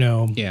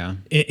 Yeah.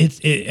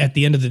 It at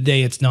the end of the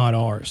day, it's not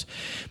ours.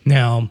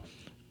 Now,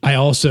 I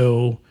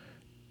also,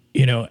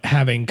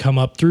 having come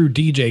up through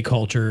DJ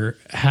culture,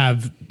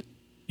 have,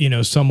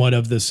 somewhat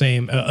of the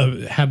same,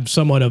 have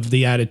somewhat of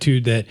the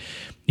attitude that,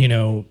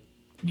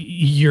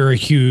 you're a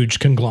huge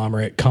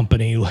conglomerate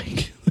company.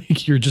 Like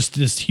you're just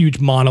this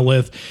huge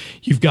monolith.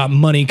 You've got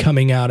money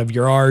coming out of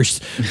your arse.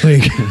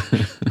 Like,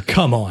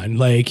 come on.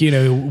 Like,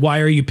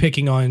 why are you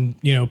picking on,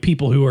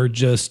 people who are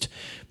just,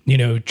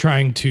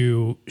 trying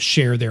to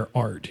share their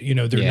art?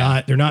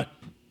 They're not,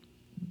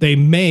 they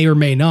may or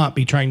may not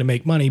be trying to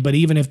make money, but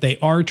even if they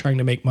are trying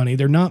to make money,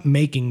 they're not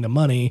making the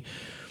money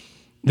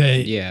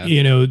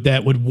that,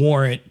 that would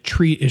warrant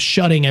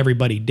shutting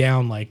everybody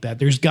down like that.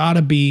 There's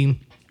gotta be,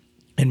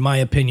 in my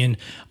opinion,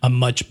 a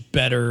much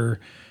better,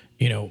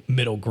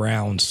 middle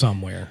ground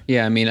somewhere.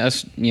 Yeah, I mean,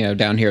 us,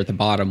 down here at the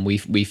bottom, we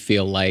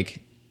feel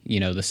like, the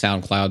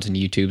SoundClouds and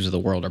YouTubes of the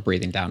world are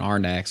breathing down our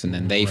necks, and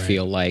then they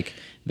feel like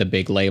the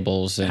big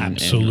labels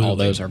and all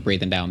those are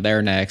breathing down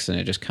their necks, and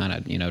it just kind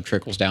of,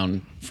 trickles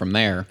down from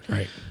there.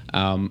 Right.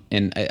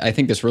 And I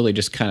think this really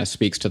just kind of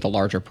speaks to the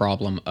larger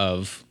problem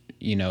of,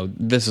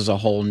 this is a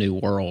whole new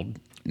world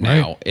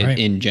now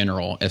in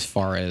general, as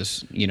far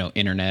as,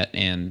 internet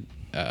and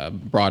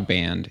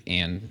broadband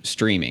and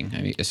streaming.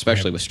 I mean,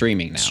 especially with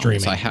streaming now.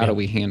 It's like, how do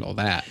we handle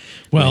that?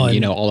 Well,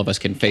 when, all of us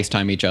can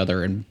FaceTime each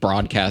other and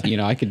broadcast.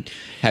 I could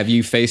have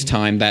you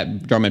FaceTime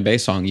that drum and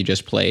bass song you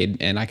just played,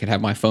 and I could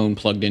have my phone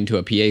plugged into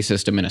a PA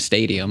system in a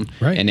stadium,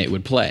 and it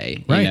would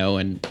play.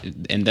 And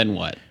then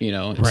what?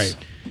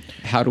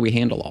 How do we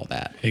handle all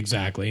that?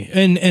 Exactly.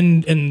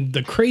 And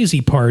the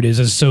crazy part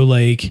is so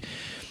like,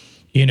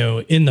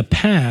 in the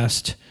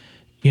past,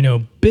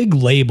 big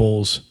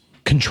labels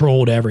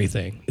controlled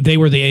everything. They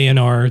were the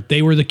A&R,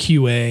 they were the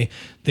QA,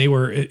 they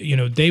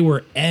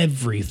were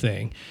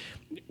everything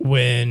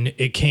when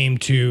it came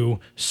to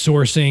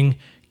sourcing,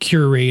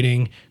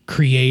 curating,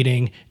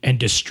 creating, and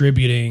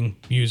distributing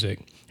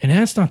music. And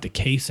that's not the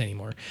case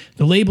anymore.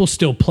 The labels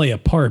still play a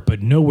part,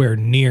 but nowhere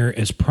near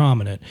as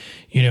prominent.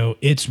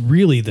 It's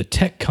really the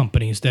tech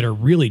companies that are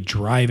really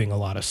driving a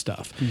lot of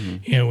stuff.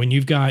 Mm-hmm. When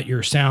you've got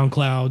your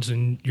SoundClouds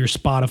and your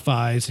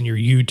Spotifys and your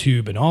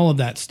YouTube and all of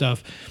that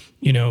stuff,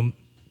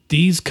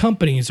 these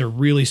companies are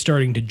really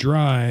starting to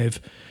drive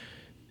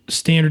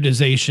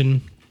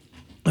standardization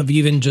of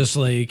even just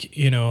like,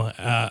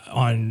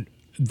 on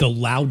the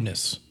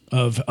loudness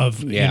of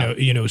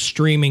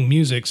streaming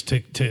musics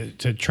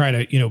to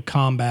try to,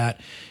 combat,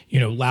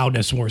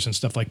 loudness wars and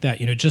stuff like that,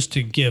 just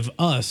to give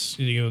us,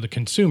 the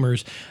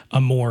consumers,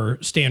 a more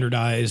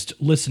standardized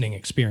listening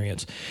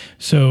experience.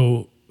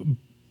 So,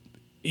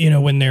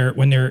 when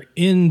they're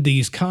in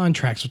these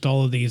contracts with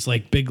all of these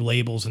like big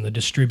labels and the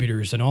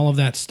distributors and all of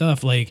that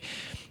stuff, like,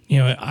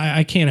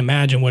 I can't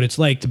imagine what it's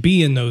like to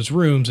be in those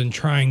rooms and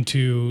trying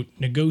to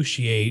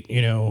negotiate,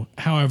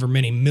 however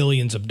many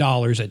millions of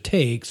dollars it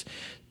takes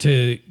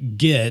to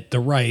get the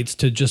rights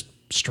to just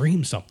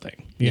stream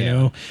something, you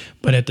know?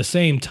 But at the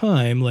same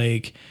time,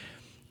 like,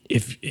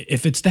 if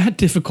it's that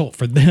difficult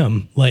for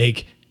them,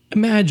 like,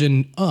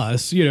 imagine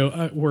us,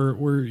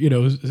 we're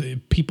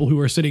people who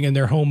are sitting in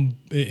their home,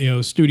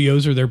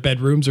 studios or their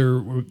bedrooms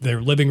or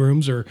their living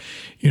rooms or,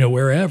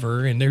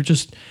 wherever, and they're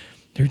just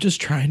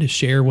trying to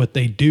share what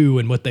they do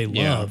and what they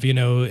love,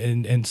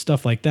 and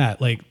stuff like that.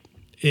 Like,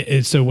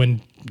 so when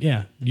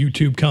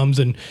YouTube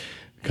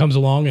comes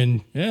along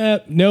and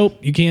nope,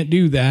 you can't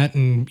do that,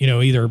 and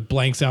either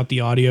blanks out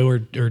the audio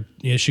or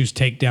issues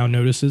takedown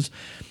notices.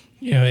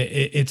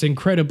 It's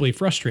incredibly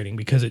frustrating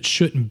because it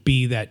shouldn't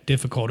be that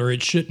difficult, or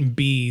it shouldn't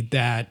be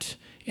that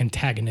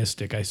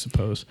antagonistic, I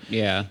suppose.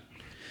 Yeah.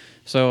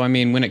 So, I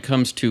mean, when it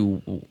comes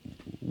to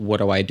what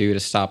do I do to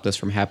stop this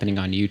from happening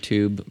on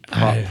YouTube,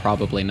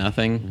 probably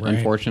nothing,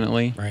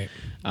 unfortunately. Right.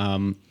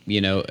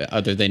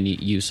 Other than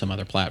use some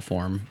other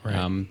platform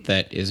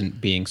that isn't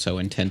being so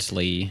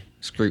intensely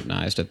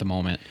scrutinized at the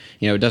moment.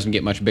 It doesn't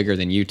get much bigger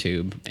than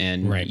YouTube,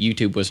 and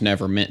YouTube was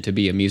never meant to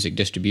be a music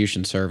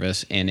distribution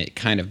service, and it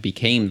kind of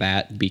became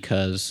that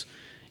because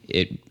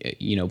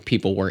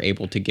people were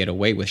able to get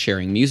away with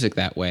sharing music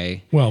that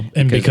way. Well,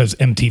 and because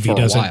MTV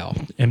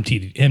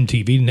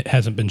MTV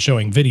hasn't been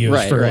showing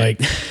videos for like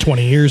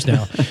 20 years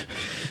now.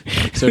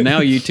 So now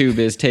YouTube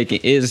is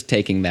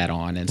taking that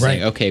on and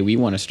saying, okay, we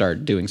want to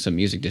start doing some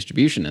music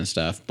distribution and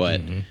stuff,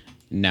 but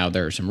now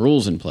there are some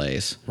rules in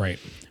place. Right.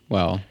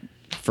 Well,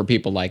 for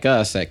people like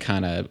us, that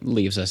kind of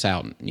leaves us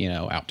out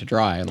to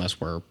dry unless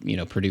we're,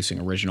 producing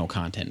original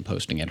content and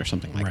posting it or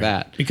something like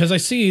that. Because I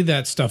see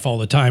that stuff all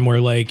the time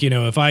where, like,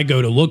 if I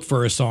go to look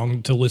for a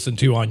song to listen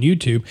to on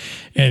YouTube,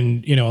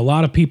 and, a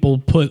lot of people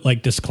put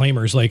like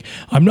disclaimers like,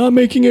 I'm not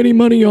making any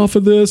money off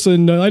of this,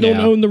 and I don't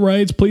own the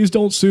rights, please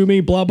don't sue me,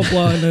 blah, blah,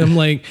 blah. And I'm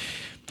like,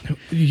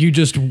 You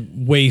just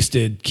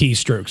wasted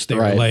keystrokes there.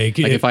 Right. Like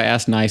if I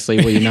ask nicely,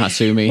 will you not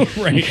sue me?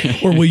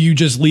 Right. Or will you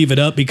just leave it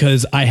up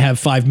because I have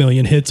 5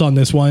 million hits on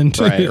this one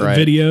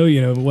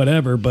video,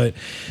 whatever. But,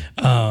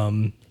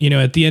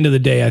 at the end of the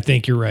day, I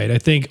think you're right. I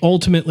think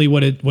ultimately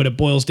what it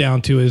boils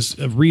down to is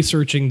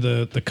researching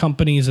the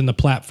companies and the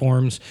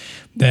platforms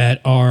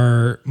that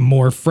are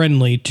more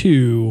friendly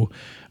to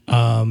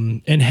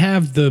and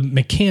have the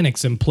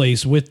mechanics in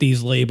place with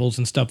these labels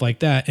and stuff like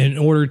that in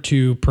order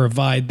to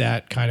provide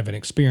that kind of an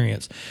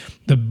experience.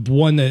 The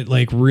one that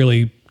like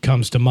really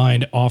comes to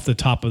mind off the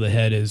top of the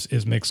head is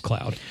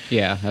Mixcloud.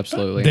 Yeah,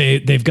 absolutely.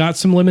 They've got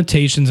some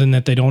limitations in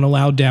that they don't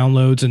allow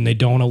downloads and they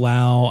don't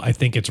allow, I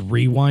think it's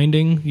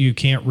rewinding. You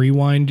can't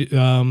rewind,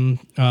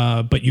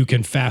 but you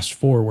can fast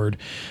forward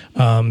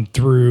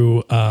through.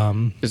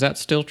 Is that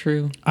still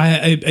true?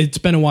 It's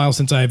been a while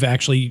since I've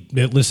actually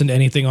listened to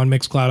anything on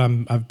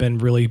Mixcloud. I've been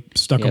really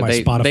stuck on my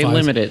Spotify. They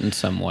limit it in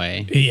some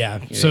way. Yeah.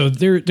 So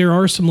there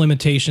are some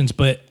limitations,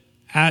 but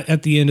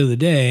at the end of the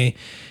day,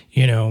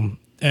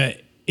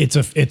 it's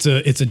a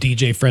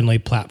DJ friendly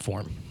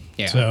platform.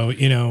 Yeah. So,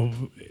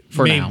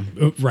 for now.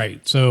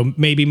 Right. So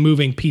maybe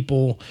moving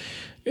people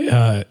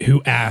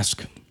who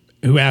ask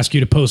you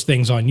to post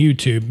things on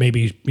YouTube,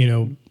 maybe,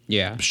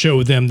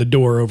 show them the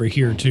door over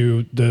here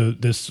to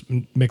this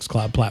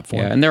Mixcloud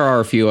platform. Yeah, and there are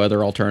a few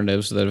other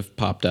alternatives that have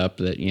popped up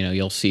that,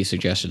 you'll see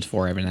suggestions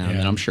for every now and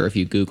then. I'm sure if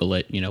you Google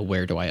it,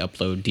 where do I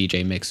upload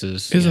DJ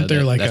mixes? Isn't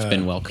there that's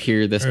been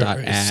hear this dot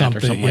at something,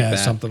 or something like that.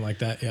 Something like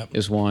that, yeah.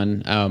 Is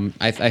one.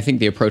 I think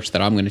the approach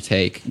that I'm going to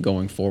take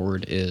going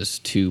forward is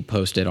to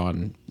post it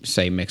on,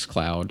 say,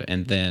 Mixcloud,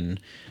 and then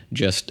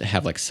just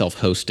have like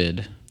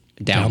self-hosted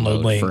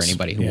download for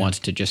anybody who wants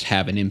to just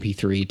have an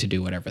MP3 to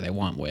do whatever they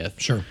want with.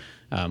 Sure.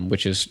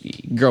 Which is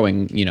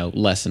growing,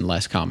 less and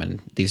less common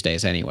these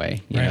days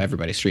anyway.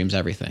 Everybody streams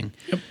everything.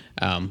 Yep.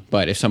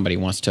 But if somebody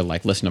wants to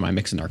like listen to my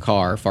mix in their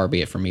car, far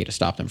be it from me to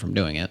stop them from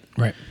doing it.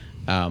 Right.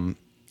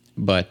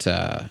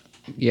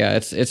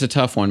 It's a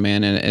tough one,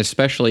 man. And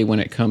especially when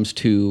it comes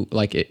to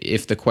like,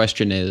 if the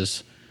question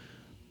is,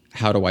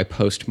 how do I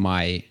post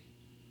my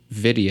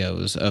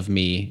videos of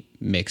me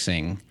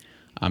mixing?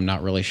 I'm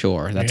not really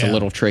sure. That's a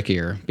little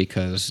trickier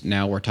because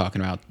now we're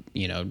talking about,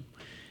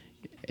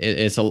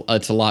 it's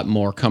a lot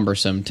more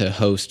cumbersome to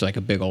host like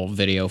a big old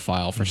video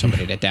file for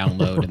somebody to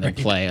download and then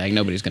play. Like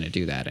nobody's going to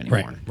do that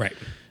anymore. Right.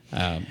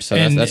 So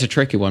that's a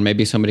tricky one.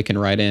 Maybe somebody can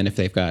write in if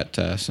they've got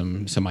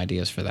some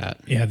ideas for that.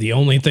 Yeah. The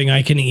only thing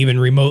I can even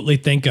remotely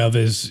think of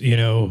is,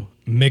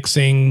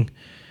 mixing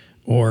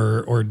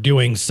or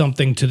doing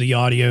something to the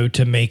audio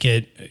to make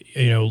it,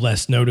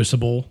 less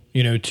noticeable,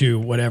 to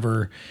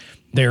whatever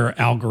their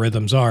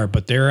algorithms are,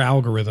 but their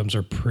algorithms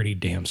are pretty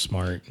damn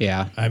smart.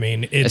 Yeah. I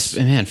mean,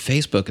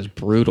 Facebook is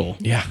brutal.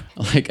 Yeah.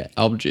 Like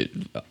I'll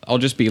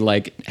just be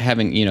like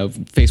having,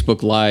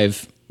 Facebook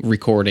Live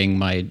recording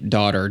my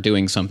daughter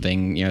doing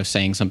something,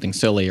 saying something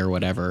silly or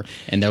whatever,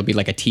 and there'll be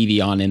like a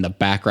TV on in the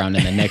background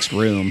in the next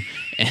room,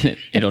 and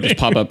it'll just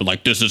pop up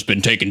like, this has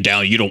been taken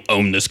down, you don't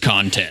own this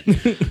content.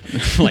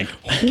 Like,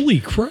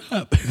 holy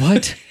crap.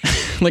 What?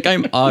 Like,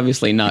 I'm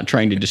obviously not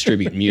trying to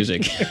distribute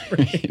music.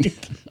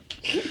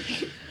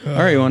 All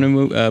right, you want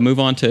to move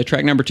on to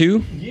track number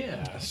 2?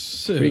 Yeah.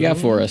 So, what do you got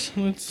for us?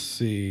 Let's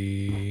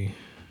see.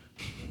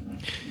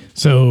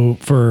 So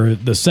for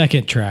the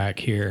second track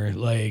here,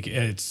 like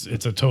it's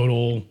a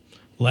total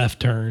left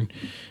turn.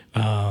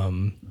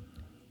 In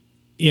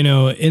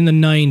the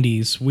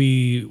 90s,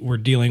 we were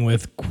dealing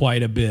with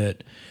quite a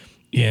bit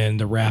in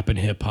the rap and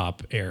hip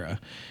hop era.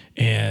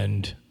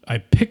 And I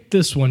picked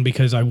this one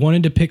because I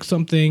wanted to pick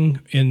something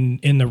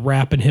in the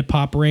rap and hip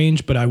hop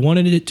range, but I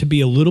wanted it to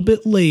be a little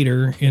bit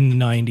later in the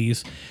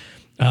 90s.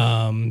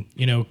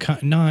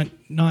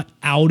 Not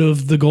out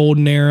of the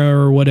golden era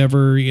or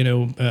whatever,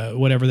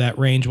 whatever that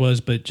range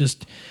was, but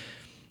just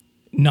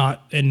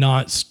not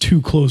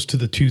too close to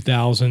the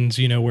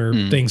 2000s, where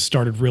things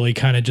started really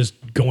kind of just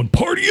going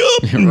party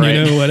up,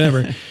 right.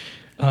 Whatever.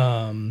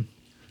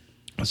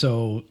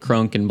 So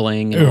crunk and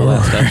bling and all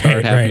that stuff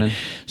started happening. Right.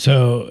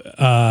 So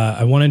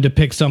I wanted to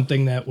pick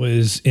something that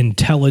was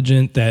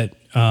intelligent, that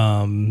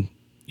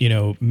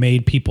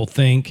made people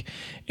think,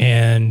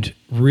 and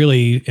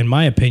really, in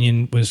my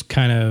opinion,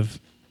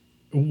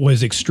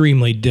 was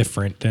extremely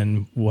different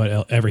than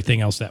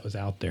everything else that was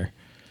out there.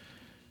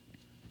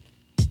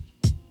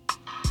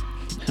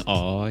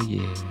 Oh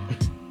yeah.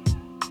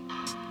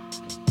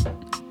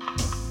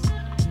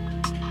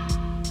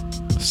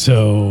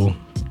 So,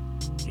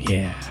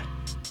 yeah.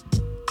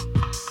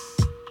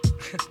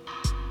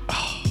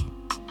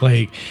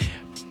 Like,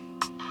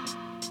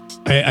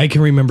 I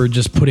can remember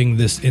just putting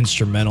this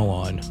instrumental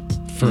on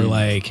for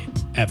like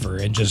ever,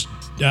 and just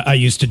I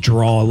used to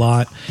draw a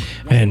lot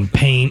and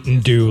paint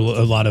and do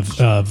a lot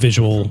of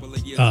visual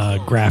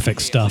graphic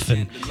stuff,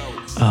 and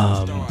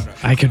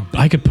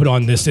I could put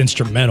on this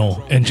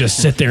instrumental and just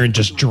sit there and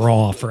just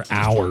draw for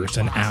hours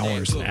and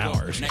hours and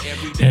hours,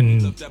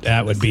 and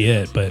that would be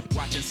it. But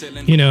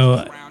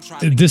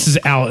this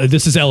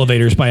is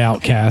Elevators by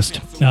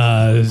Outkast.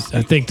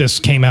 I think this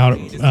came out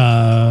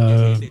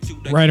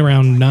right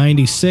around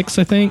 96,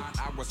 I think.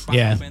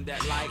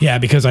 Yeah,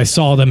 because I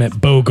saw them at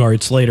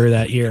Bogart's later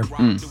that year.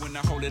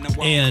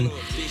 And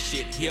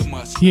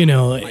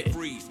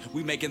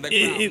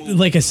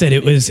like I said,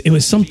 it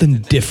was something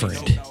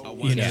different.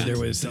 There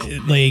was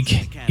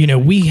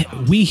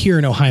we here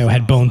in Ohio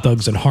had Bone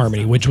Thugs and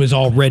Harmony, which was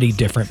already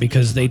different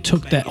because they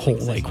took that whole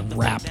like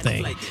rap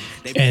thing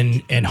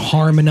and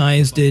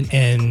harmonized it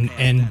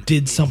and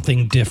did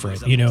something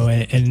different,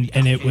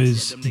 and it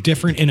was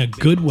different in a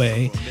good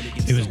way.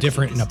 It was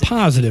different in a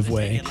positive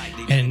way.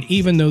 And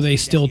even though they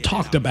still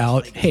talked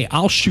about, hey,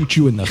 I'll shoot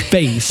you in the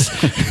face,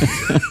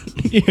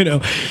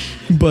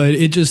 but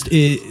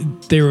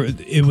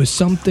it was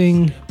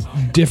something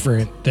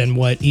different than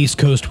what East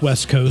Coast,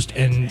 West Coast,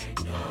 and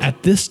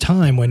at this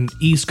time when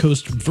East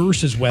Coast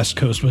versus West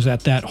Coast was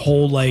at that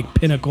whole like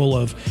pinnacle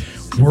of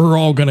we're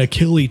all gonna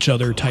kill each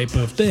other type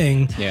of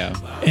thing. Yeah.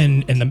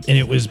 And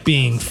it was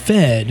being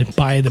fed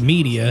by the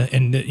media,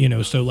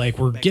 and so like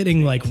we're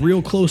getting like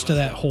real close to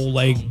that whole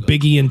like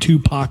Biggie and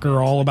Tupac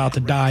are all about to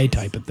die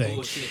type of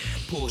thing.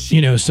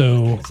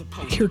 So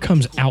here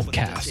comes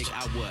Outkast,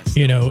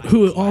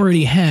 who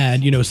already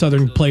had,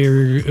 Southern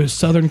Playa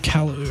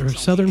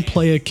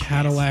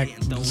Cadillac.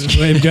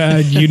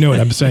 You know what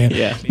I'm saying?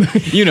 Yeah.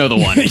 You know the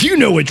one. You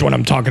know which one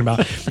I'm talking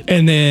about.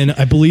 And then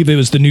I believe it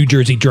was the New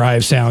Jersey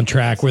Drive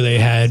soundtrack where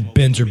they had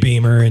Benz or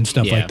Beamer and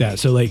stuff like that.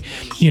 So like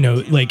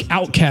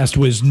Outkast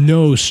was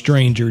no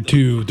stranger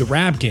to the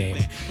rap game.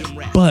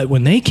 But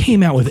when they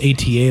came out with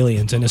AT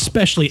Aliens, and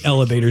especially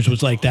Elevators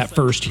was like that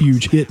first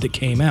huge hit that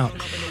came out,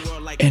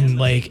 and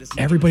like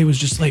everybody was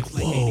just like,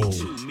 whoa,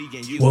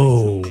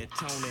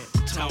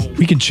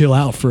 we can chill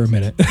out for a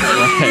minute. Like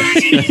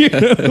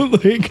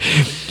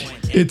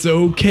it's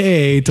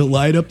okay to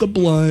light up the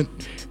blunt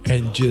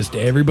and just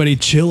everybody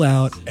chill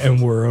out, and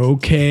we're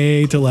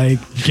okay to like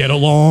get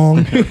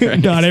along.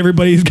 Not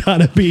everybody's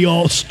gotta be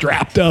all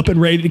strapped up and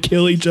ready to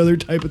kill each other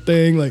type of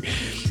thing. Like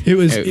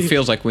it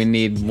feels like we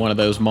need one of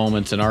those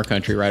moments in our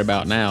country right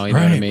about now. You know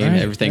what I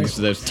mean?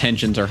 Those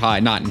tensions are high,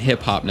 not in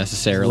hip hop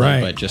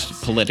necessarily, but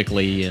just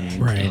politically and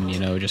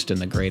just in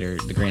the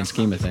grand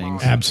scheme of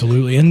things.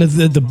 Absolutely. And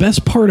the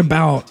best part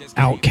about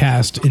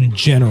Outkast in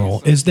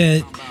general is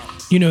that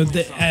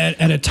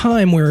at a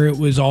time where it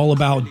was all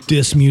about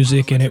diss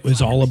music, and it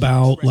was all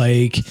about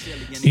like,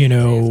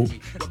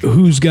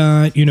 who's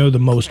got, the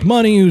most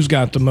money, who's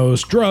got the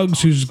most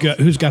drugs, who's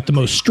got the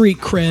most street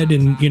cred.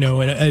 And,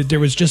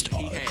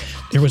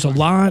 there was a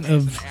lot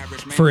of,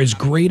 for as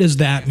great as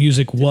that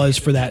music was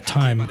for that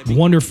time,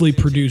 wonderfully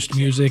produced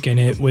music. And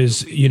it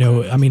was,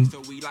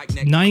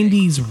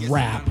 90s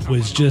rap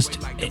was just,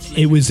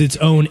 it was its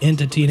own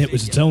entity, and it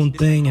was its own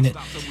thing. And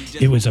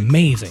it was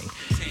amazing.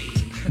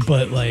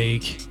 But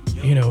like,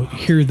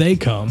 here they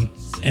come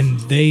and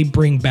they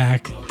bring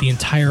back the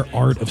entire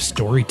art of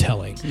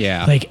storytelling.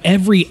 Yeah. Like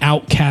every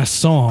Outkast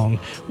song,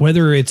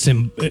 whether it's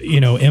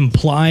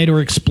implied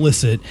or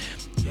explicit,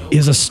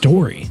 is a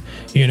story.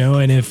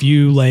 And if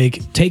you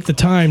like take the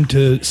time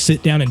to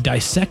sit down and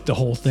dissect the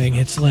whole thing,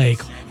 it's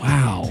like,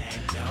 wow,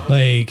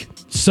 like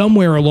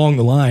somewhere along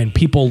the line,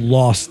 people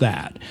lost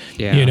that,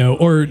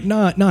 or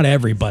not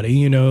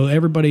everybody,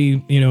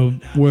 everybody,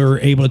 were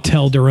able to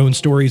tell their own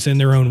stories in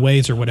their own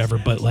ways or whatever.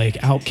 But like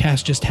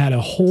Outkast just had a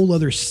whole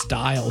other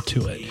style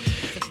to it.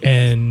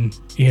 And,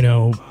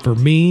 for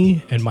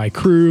me and my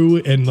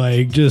crew and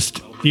like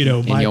just,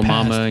 and my your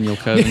past, mama and your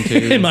cousin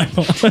too. and my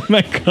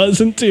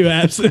cousin too,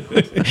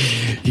 absolutely.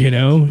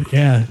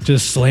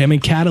 Just slamming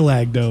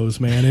Cadillac doors,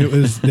 man. It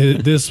was,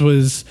 this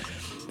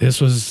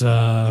was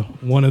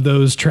one of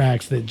those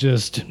tracks that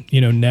just,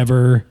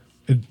 never,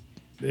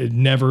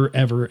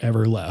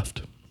 ever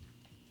left.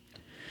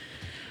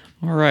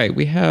 All right.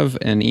 We have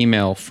an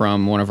email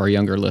from one of our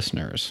younger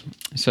listeners.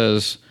 It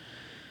says,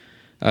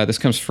 this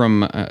comes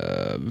from,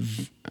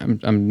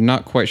 I'm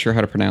not quite sure how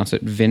to pronounce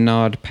it,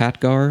 Vinod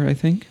Patgar, I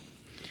think.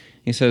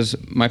 He says,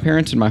 my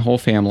parents and my whole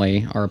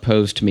family are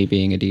opposed to me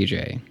being a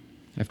DJ.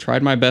 I've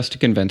tried my best to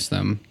convince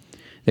them.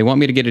 They want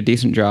me to get a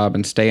decent job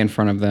and stay in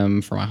front of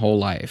them for my whole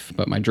life,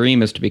 but my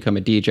dream is to become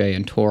a DJ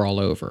and tour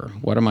all over.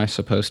 What am I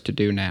supposed to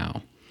do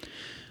now?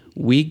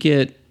 We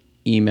get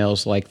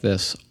emails like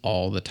this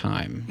all the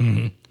time.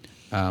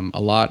 Mm-hmm. A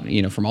lot,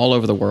 from all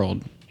over the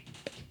world.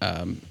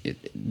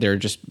 They're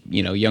just,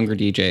 younger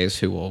DJs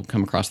who will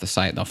come across the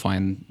site. They'll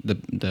find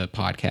the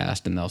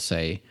podcast and they'll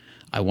say,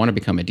 I want to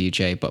become a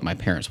DJ, but my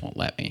parents won't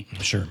let me.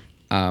 Sure.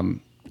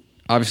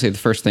 Obviously, the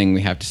first thing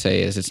we have to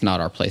say is it's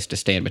not our place to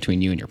stand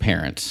between you and your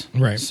parents.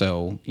 Right.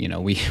 So,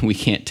 we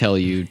can't tell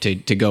you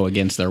to go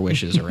against their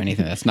wishes or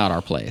anything. That's not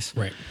our place.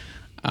 Right.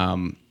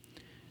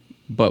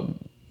 But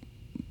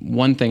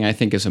one thing I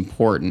think is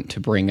important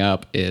to bring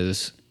up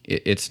is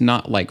it's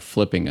not like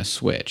flipping a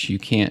switch. You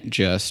can't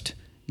just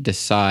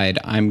decide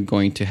I'm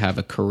going to have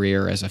a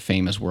career as a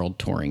famous world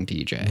touring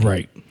DJ.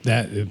 Right.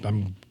 That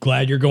I'm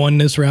glad you're going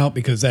this route,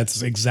 because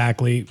that's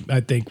exactly,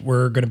 I think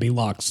we're going to be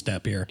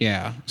lockstep here.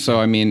 Yeah. So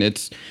I mean,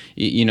 it's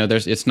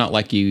it's not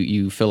like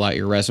you fill out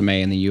your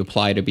resume and then you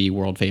apply to be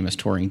world famous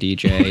touring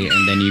DJ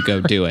and then you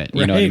go do it.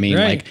 You know what I mean?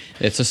 Right. Like,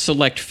 it's a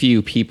select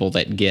few people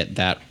that get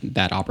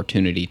that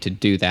opportunity to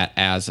do that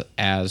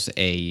as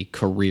a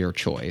career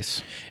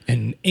choice.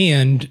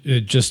 And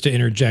just to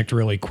interject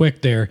really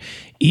quick there,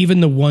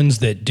 even the ones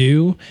that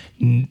do,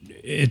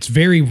 it's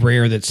very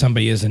rare that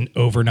somebody is an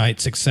overnight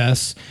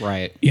success.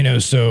 Right.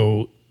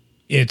 So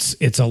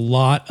it's a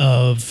lot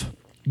of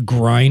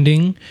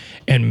grinding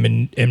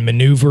and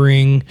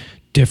maneuvering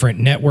different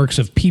networks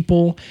of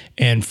people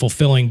and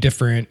fulfilling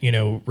different,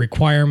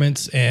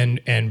 requirements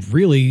and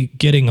really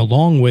getting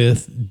along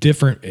with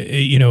different,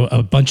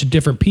 a bunch of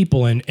different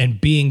people and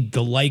being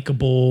the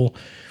likable,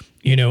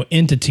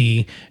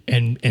 entity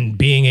and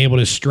being able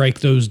to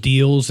strike those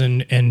deals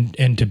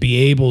and to be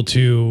able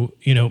to,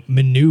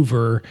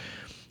 maneuver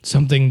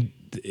something.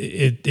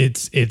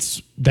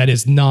 It's that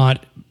is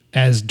not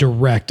as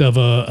direct of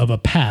a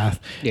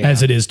path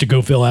as it is to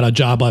go fill out a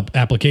job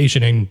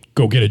application and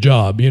go get a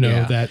job,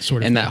 that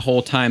sort of and thing. that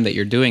whole time that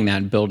you're doing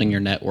that, building your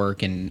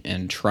network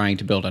and trying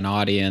to build an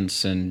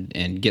audience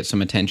and get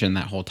some attention,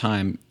 that whole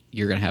time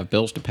you're going to have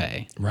bills to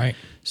pay. Right.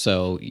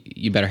 So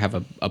you better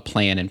have a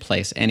plan in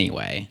place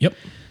anyway. Yep.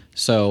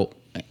 So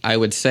I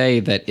would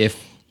say that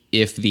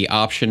if the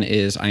option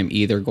is I'm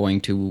either going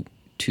to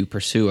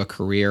pursue a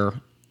career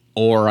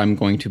or I'm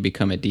going to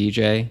become a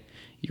DJ,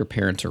 your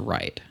parents are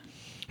right.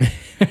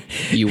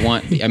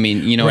 What I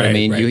mean?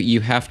 Right.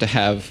 You have to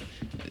have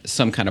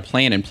some kind of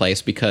plan in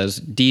place, because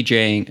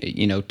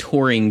DJing,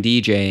 touring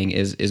DJing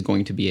is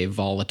going to be a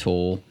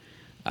volatile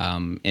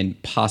and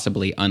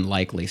possibly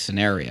unlikely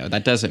scenario.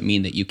 That doesn't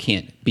mean that you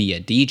can't be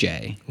a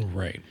DJ,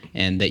 Right.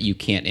 and that you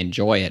can't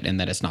enjoy it, and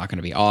that it's not going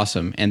to be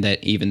awesome, and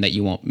that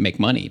you won't make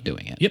money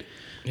doing it. Yep.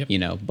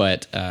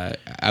 But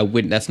I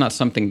wouldn't. That's not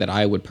something that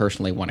I would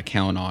personally want to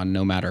count on,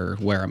 no matter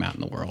where I'm at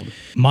in the world.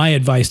 My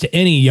advice to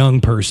any young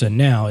person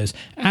now is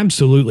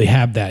absolutely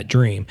have that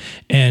dream.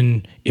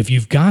 And if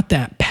you've got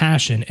that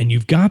passion and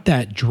you've got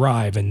that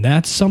drive and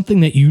that's something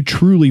that you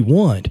truly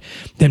want,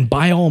 then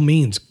by all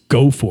means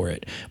go for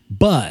it.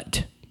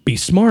 But be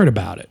smart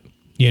about it.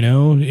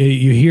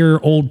 You hear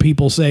old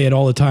people say it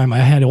all the time. I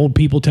had old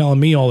people telling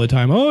me all the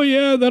time, oh,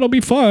 yeah, that'll be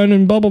fun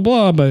and blah, blah,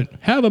 blah. But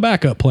have a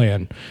backup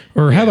plan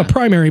or have a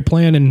primary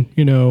plan and,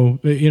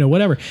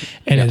 whatever.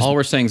 And all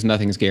we're saying is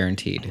nothing's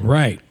guaranteed.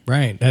 Right.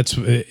 That's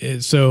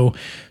so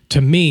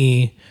to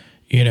me,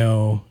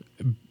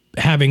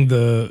 having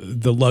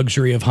the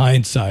luxury of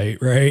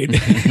hindsight, right?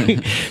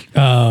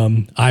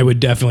 I would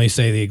definitely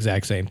say the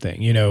exact same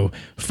thing.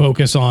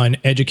 Focus on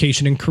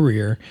education and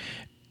career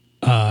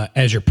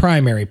as your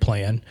primary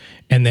plan.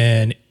 And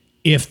then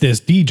if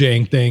this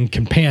DJing thing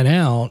can pan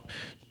out,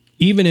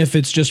 even if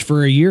it's just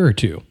for a year or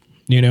two,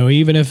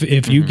 even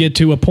if you get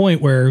to a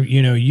point where,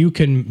 you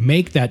can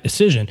make that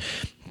decision.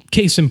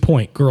 Case in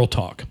point, Girl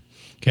Talk.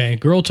 Okay.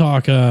 Girl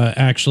Talk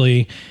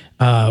actually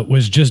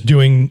was just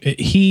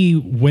he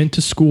went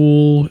to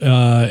school.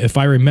 If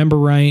I remember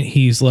right,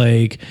 he's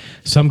like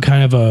some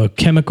kind of a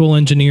chemical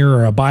engineer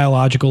or a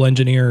biological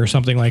engineer or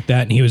something like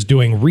that. And he was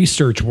doing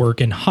research work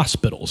in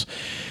hospitals.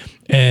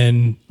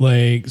 And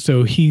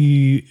so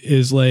he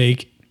is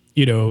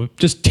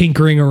just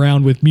tinkering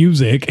around with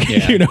music,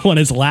 on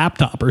his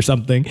laptop or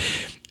something.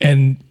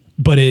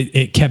 But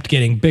it kept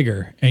getting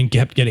bigger and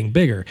kept getting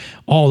bigger.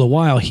 All the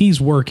while he's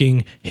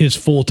working his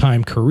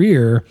full-time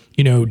career,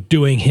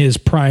 doing his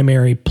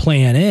primary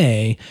plan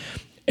A.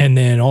 And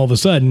then all of a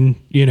sudden,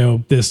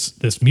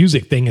 this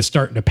music thing is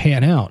starting to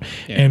pan out.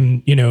 Yeah.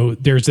 And,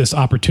 there's this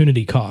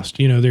opportunity cost,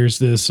 there's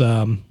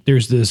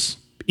this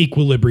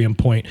equilibrium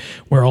point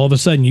where all of a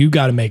sudden you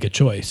got to make a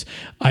choice.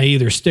 I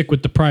either stick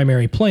with the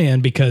primary plan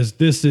because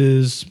this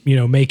is,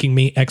 making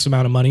me X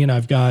amount of money and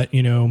I've got,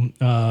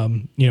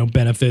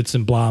 benefits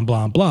and blah,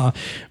 blah, blah.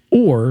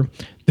 Or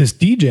this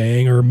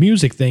DJing or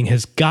music thing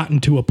has gotten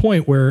to a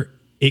point where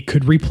it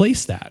could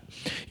replace that,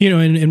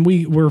 and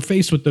we're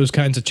faced with those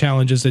kinds of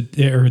challenges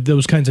or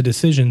those kinds of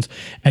decisions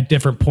at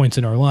different points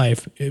in our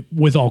life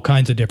with all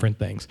kinds of different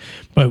things.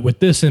 But with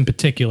this in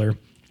particular,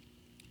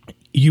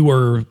 you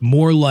are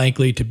more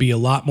likely to be a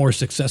lot more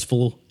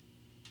successful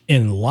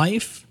in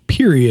life,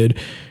 period,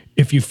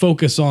 if you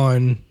focus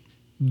on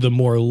the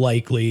more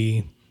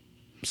likely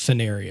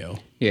scenario.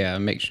 Yeah,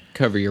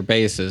 cover your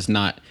bases,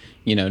 not,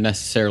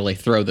 necessarily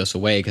throw this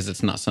away because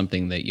it's not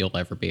something that you'll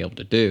ever be able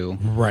to do.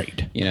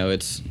 Right.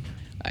 It's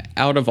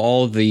out of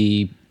all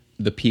the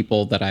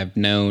people that I've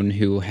known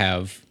who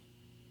have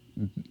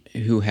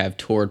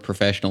toured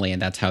professionally and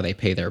that's how they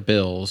pay their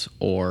bills,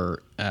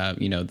 or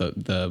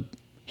the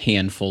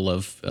handful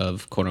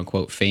of quote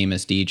unquote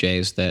famous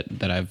DJs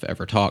that I've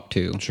ever talked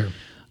to. Sure.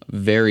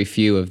 Very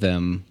few of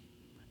them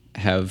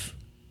have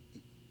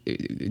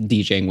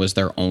DJing was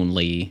their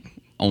only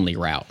only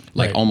route.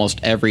 Like Right. almost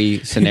every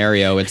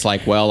scenario, it's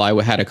like, well,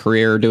 I had a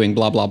career doing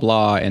blah, blah,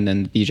 blah, and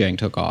then DJing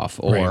took off.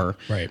 Or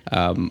Right.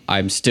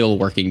 I'm still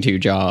working 2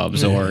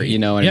 jobs, or, you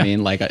know what Yeah. I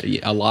mean? Like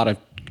a lot of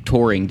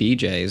touring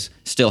DJs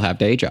still have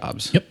day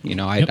jobs. Yep. You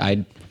know,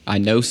 Yep. I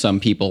know some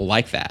people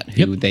like that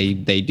who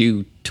Yep. they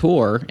do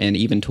tour and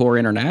even tour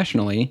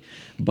internationally,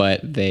 but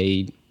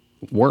they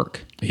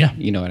work. Yeah.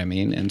 You know what I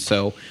mean? And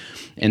so,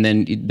 and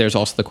then there's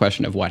also the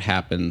question of what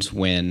happens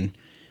when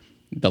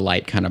the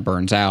light kind of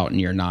burns out and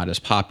you're not as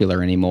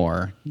popular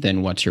anymore.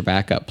 Then what's your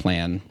backup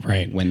plan?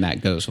 Right. When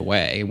that goes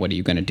away, what are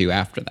you going to do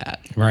after that?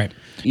 Right.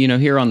 You know,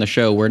 here on the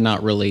show, we're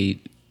not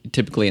really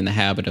typically in the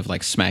habit of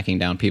like smacking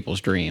down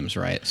people's dreams,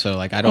 right? So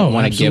like, I don't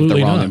want to give the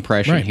absolutely wrong not.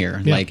 impression Right.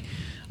 here. Yeah. Like,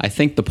 I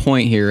think the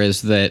point here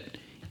is that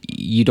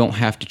you don't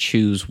have to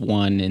choose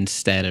one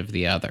instead of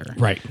the other.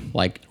 Right.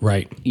 Like,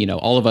 Right. you know,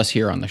 all of us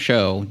here on the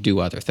show do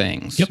other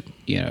things. Yep.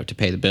 You know, to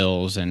pay the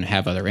bills and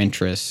have other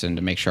interests and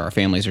to make sure our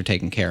families are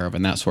taken care of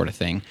and that sort of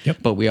thing. Yep.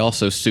 But we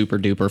also super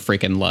duper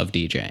freaking love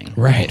DJing.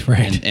 Right,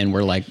 right. And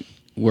we're like,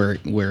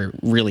 we're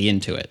really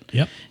into it.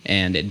 Yep.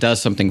 And it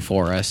does something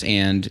for us.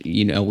 And,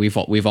 you know,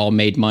 we've all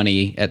made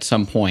money at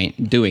some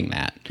point doing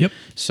that. Yep.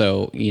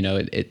 So, you know,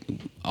 it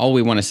all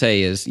we want to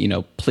say is, you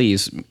know,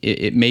 please,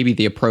 it maybe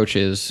the approach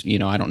is, you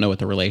know, I don't know what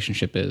the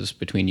relationship is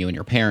between you and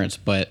your parents,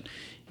 but,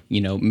 you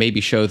know, maybe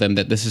show them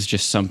that this is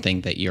just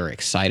something that you're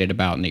excited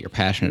about and that you're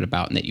passionate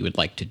about and that you would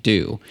like to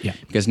do. Yeah.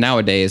 Because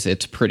nowadays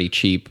it's pretty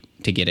cheap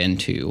to get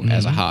into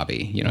as a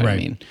hobby, you know what I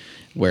Right. mean?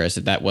 Whereas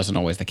that wasn't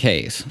always the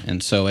case.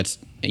 And so it's,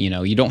 you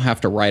know, you don't have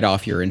to write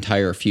off your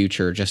entire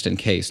future just in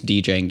case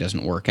DJing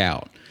doesn't work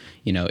out.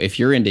 You know, if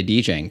you're into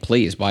DJing,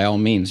 please, by all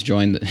means,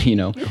 join the, you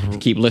know,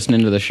 keep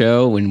listening to the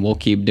show and we'll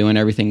keep doing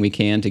everything we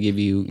can to give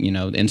you, you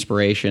know,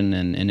 inspiration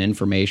and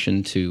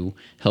information to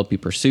help you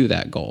pursue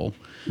that goal.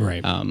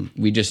 Right.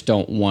 We just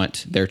don't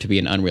want there to be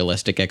an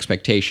unrealistic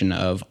expectation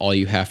of all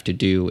you have to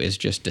do is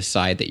just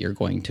decide that you're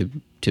going to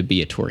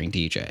be a touring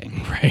DJ.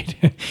 Right.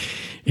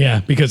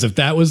 Yeah, because if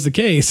that was the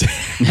case,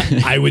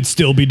 I would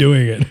still be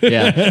doing it.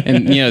 Yeah,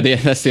 and you know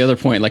that's the other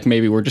point. Like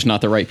maybe we're just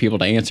not the right people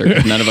to answer.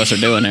 None of us are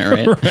doing it,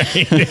 right?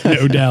 Right.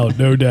 No doubt.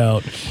 No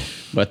doubt.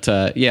 But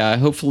yeah,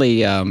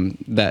 hopefully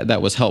that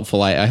was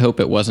helpful. I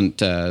hope it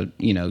wasn't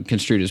you know,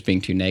 construed as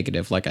being too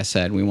negative. Like I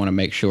said, we want to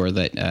make sure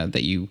that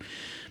that you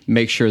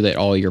make sure that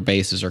all your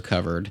bases are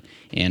covered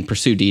and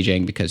pursue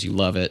DJing because you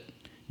love it,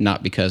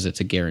 not because it's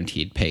a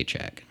guaranteed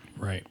paycheck.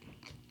 Right.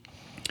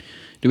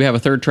 Do we have a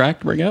third track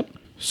to bring up?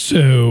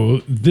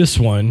 So this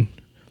one,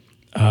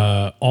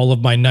 all of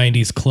my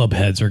 '90s club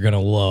heads are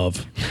gonna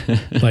love.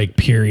 Like,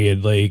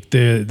 period. Like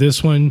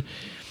this one,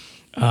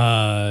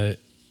 I'm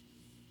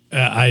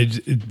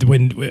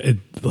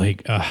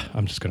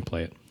just gonna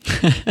play it.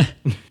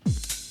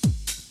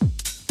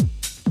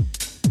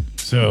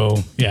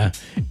 So yeah,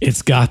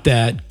 it's got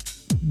that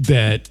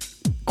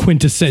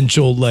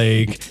quintessential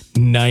like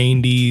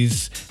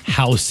 '90s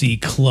housey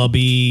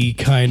clubby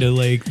kind of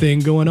like thing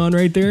going on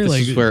right there. This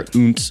like is where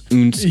oons.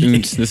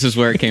 This is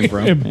where it came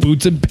from.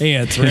 boots and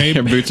pants, right?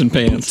 Boots and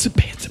pants. Boots and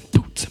pants and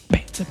boots and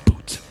pants and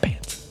boots and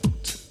pants and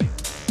boots and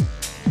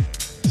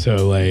pants.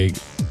 So like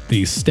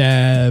these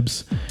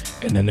stabs,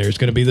 and then there's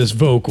gonna be this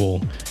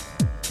vocal,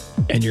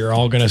 and you're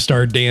all gonna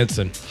start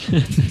dancing.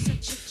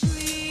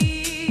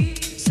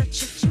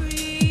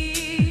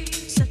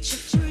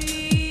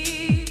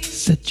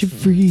 Set you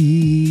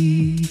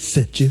free,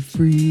 set you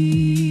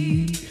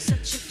free.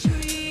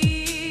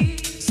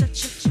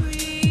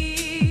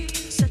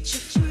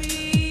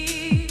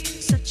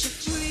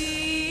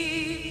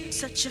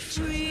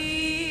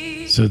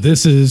 So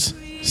this is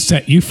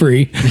Set You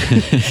Free.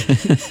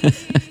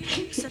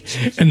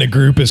 And the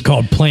group is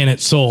called Planet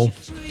Soul,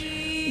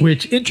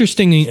 which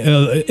interestingly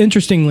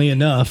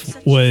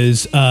enough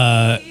was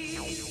the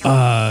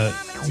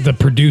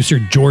producer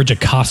George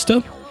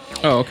Acosta.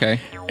 Oh, okay.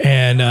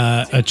 And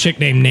a chick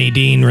named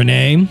Nadine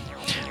Renee.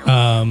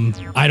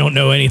 I don't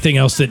know anything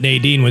else that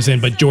Nadine was in,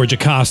 but George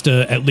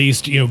Acosta, at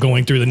least, you know,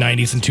 going through the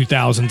 90s and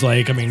 2000s,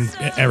 like, I mean,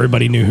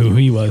 everybody knew who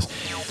he was.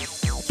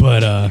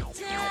 But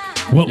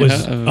what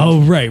was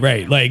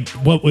right. Like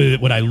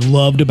what I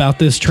loved about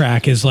this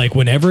track is like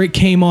whenever it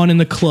came on in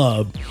the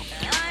club,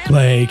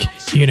 like,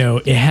 you know,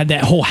 it had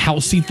that whole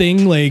housey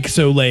thing, like,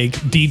 so like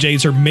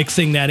DJs are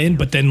mixing that in,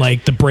 but then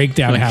like the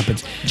breakdown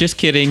happens. Just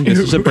kidding. This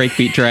is a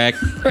breakbeat track.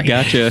 Right.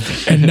 Gotcha.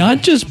 And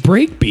not just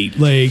breakbeat,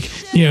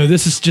 like, you know,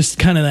 this is just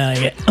kind of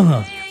like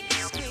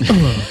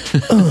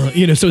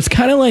you know, so it's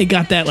kind of like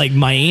got that like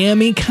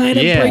Miami kind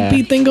of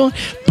breakbeat thing going,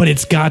 but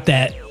it's got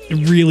that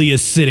really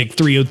acidic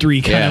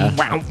 303 kind of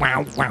wow.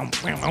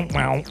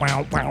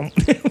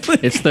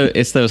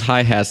 It's those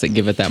hi-hats that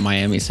give it that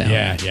Miami sound.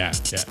 Yeah.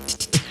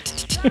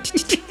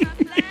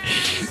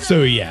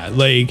 So yeah,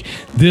 like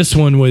this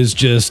one was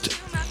just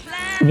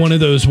one of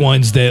those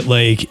ones that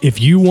like if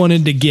you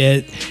wanted to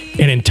get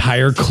an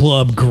entire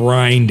club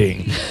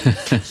grinding,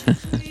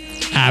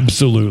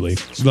 absolutely.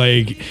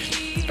 Like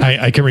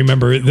I can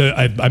remember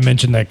I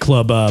mentioned that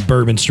club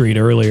Bourbon Street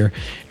earlier,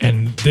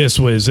 And this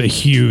was a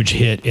huge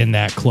hit in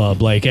that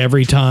club. Like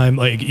every time,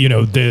 like, you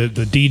know, the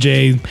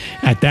DJ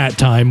at that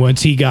time,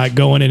 once he got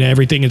going and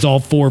everything is all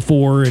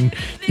 4/4 and,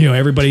 you know,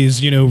 everybody's,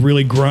 you know,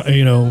 really,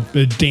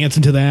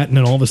 dancing to that. And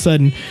then all of a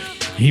sudden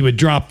he would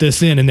drop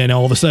this in and then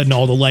all of a sudden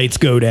all the lights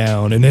go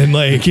down. And then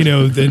like, you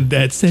know, then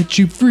that sets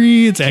you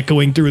free. It's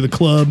echoing through the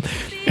club.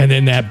 And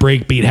then that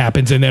break beat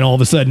happens. And then all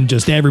of a sudden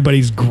just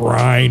everybody's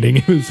grinding.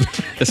 It was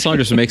This song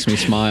just makes me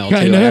smile too.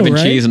 I know, I've been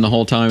right? cheesing the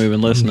whole time we've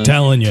been listening.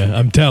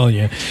 I'm telling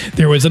you.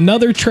 There was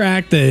another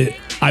track that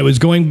I was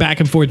going back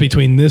and forth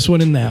between this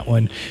one and that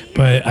one,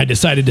 but I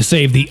decided to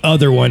save the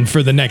other one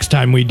for the next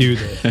time we do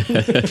this.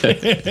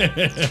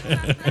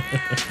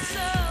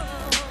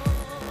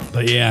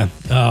 But yeah,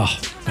 oh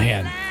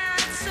man.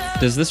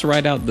 Does this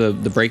ride out the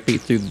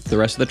breakbeat through the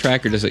rest of the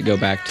track, or does it go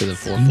back to the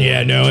 4/4?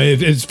 Yeah, no.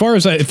 As far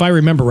as if I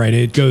remember right,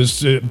 it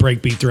goes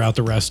breakbeat throughout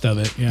the rest of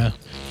it. Yeah.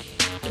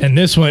 And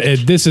this one,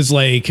 this is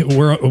like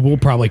we'll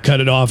probably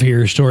cut it off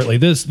here shortly.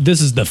 This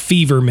is the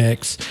Fever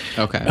mix.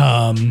 Okay.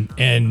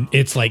 And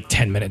it's like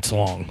 10 minutes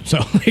long. So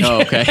like,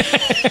 Oh, okay.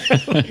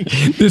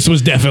 this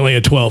was definitely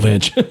a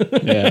 12-inch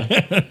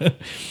Yeah.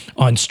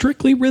 on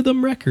Strictly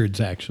Rhythm Records,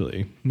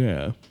 actually.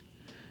 Yeah.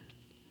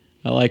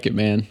 I like it,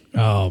 man.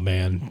 Oh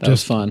man, That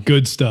was fun.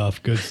 Good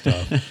stuff. Good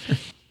stuff.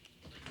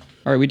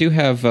 All right, we do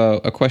have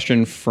a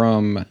question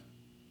from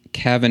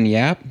Kevin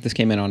Yap. This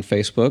came in on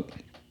Facebook.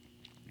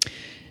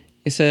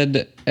 He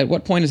said, at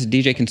what point is a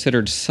DJ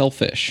considered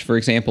selfish? For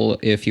example,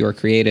 if you are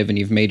creative and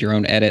you've made your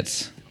own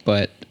edits,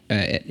 but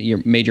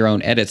you made your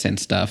own edits and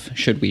stuff,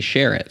 should we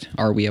share it?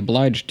 Are we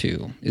obliged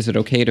to? Is it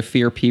okay to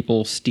fear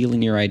people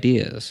stealing your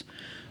ideas?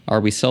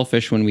 Are we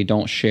selfish when we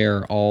don't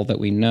share all that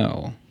we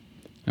know?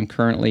 I'm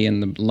currently in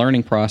the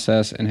learning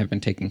process and have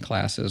been taking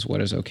classes. What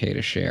is okay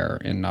to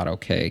share and not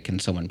okay? Can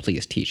someone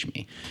please teach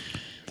me?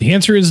 The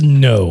answer is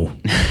no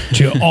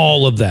to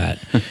all of that.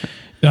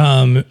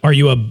 Are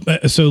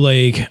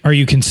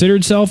you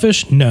considered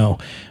selfish? No.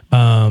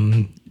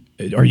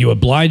 Are you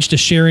obliged to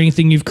share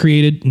anything you've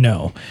created?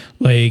 No.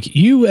 Like,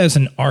 you as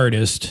an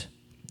artist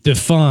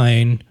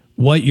define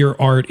what your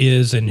art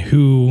is and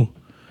who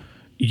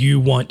you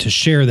want to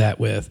share that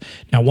with.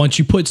 Now, once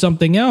you put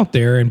something out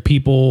there and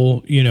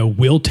people, you know,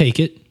 will take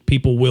it,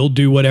 people will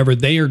do whatever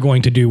they are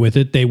going to do with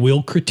it. They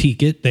will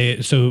critique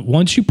it. So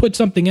once you put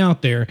something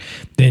out there,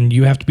 then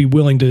you have to be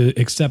willing to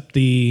accept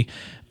the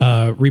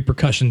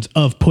repercussions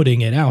of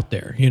putting it out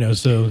there, you know.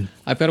 So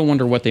I've got to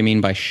wonder what they mean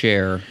by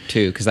share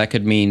too, because that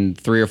could mean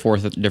 3 or 4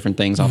 different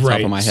things off the top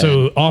of my head.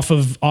 So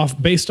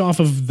based off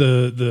of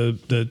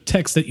the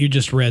text that you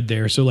just read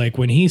there. So like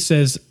when he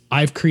says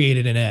I've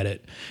created an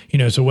edit, you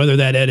know, so whether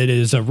that edit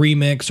is a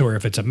remix or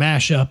if it's a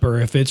mashup or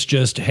if it's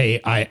just,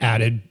 hey, I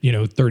added, you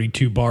know,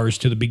 32 bars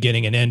to the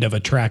beginning and end of a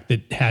track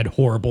that had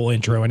horrible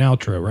intro and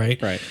outro, right?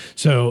 Right.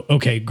 So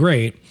okay,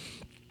 great.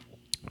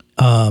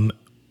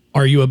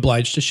 Are you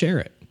obliged to share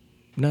it?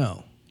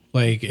 No.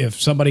 Like if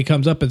somebody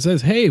comes up and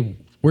says, hey,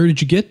 where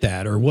did you get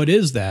that? Or what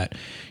is that?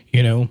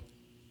 You know,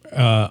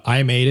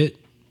 I made it,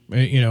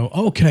 you know,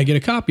 oh, can I get a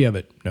copy of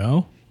it?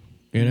 No,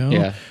 you know?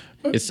 Yeah.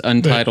 It's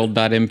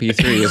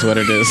untitled.mp3 is what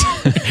it is.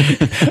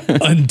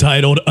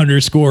 Untitled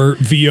 _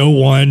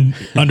 VO1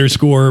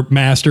 _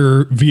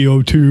 master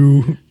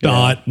VO2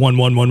 dot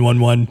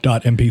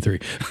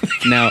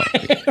 11111.mp3. Now,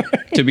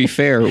 to be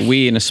fair,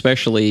 we, and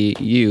especially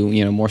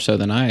you know, more so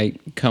than I,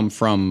 come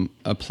from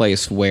a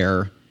place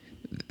where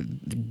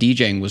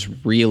DJing was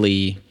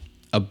really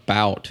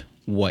about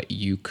what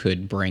you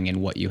could bring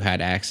and what you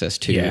had access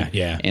to.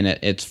 Yeah. And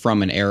it's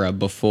from an era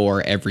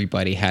before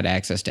everybody had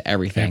access to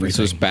everything. This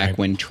was back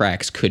when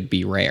tracks could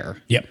be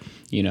rare. Yep.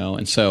 You know,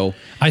 and so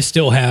I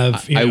still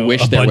have. I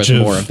wish there was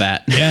more of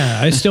that.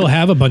 Yeah, I still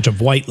have a bunch of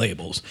white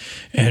labels,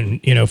 and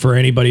you know, for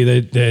anybody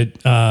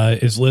that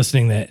is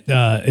listening that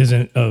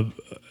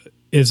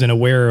isn't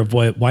aware of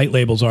what white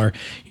labels are,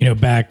 you know,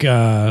 back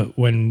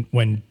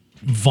when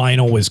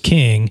vinyl was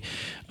king,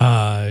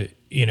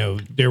 you know,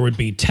 there would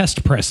be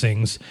test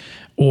pressings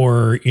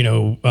or, you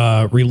know,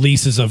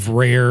 releases of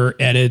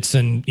rare edits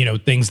and, you know,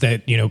 things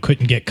that, you know,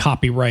 couldn't get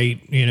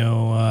copyright, you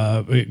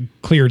know,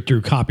 cleared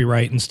through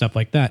copyright and stuff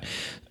like that.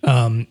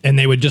 And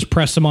they would just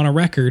press them on a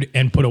record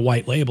and put a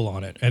white label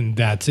on it. And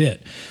that's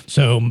it.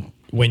 So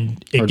when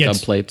it gets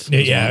dub plates.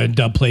 Yeah,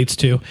 dub plates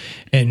too.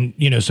 And,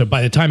 you know, so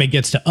by the time it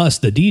gets to us,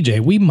 the DJ,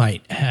 we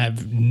might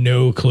have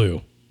no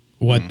clue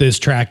what this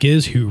track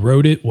is, who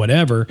wrote it,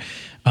 whatever.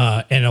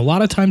 And a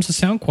lot of times the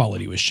sound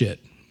quality was shit,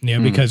 you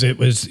know, because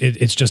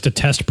it's just a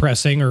test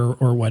pressing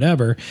or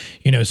whatever,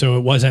 you know, so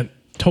it wasn't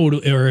total,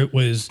 or it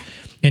was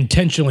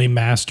intentionally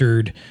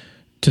mastered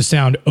to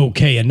sound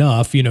okay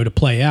enough, you know, to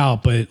play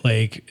out. But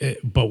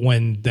but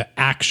when the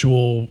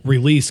actual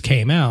release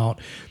came out,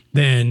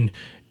 then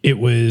it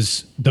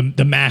was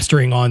the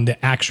mastering on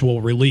the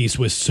actual release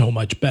was so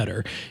much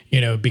better,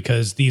 you know,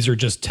 because these are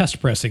just test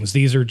pressings.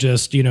 These are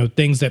just, you know,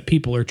 things that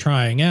people are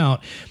trying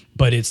out,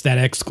 but it's that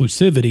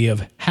exclusivity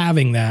of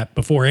having that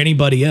before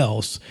anybody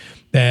else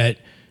that,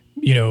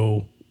 you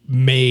know,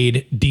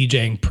 made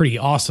DJing pretty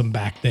awesome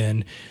back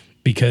then,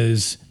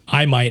 because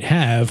I might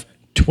have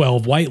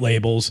 12 white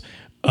labels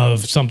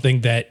of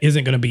something that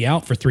isn't going to be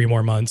out for 3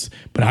 more months,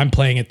 but I'm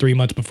playing it 3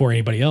 months before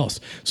anybody else.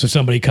 So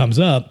somebody comes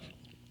up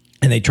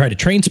and they try to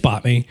train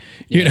spot me,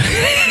 you know,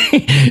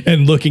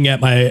 and looking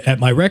at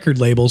my record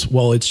labels,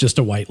 well, it's just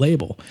a white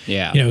label.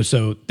 Yeah. You know,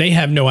 so they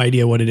have no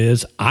idea what it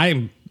is.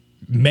 I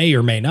may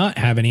or may not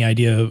have any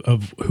idea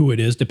of who it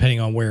is, depending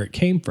on where it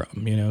came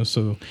from, you know,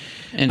 so.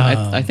 And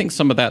I think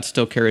some of that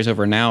still carries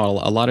over now.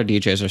 A lot of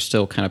DJs are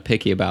still kind of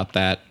picky about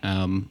that.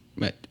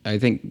 I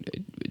think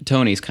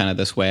Tony's kind of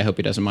this way. I hope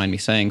he doesn't mind me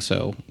saying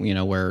so, you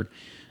know, where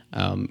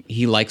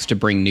he likes to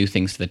bring new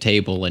things to the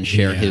table and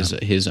share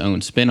his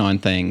own spin on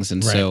things.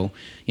 And so,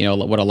 you know,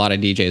 what a lot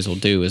of DJs will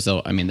do is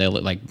they'll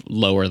like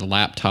lower the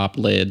laptop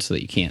lid so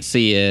that you can't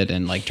see it,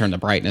 and like turn the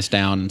brightness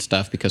down and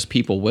stuff, because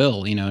people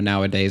will, you know,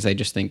 nowadays they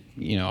just think,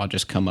 you know, I'll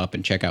just come up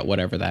and check out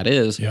whatever that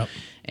is. Yep.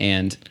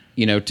 And,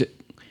 you know,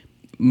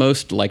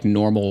 most like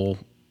normal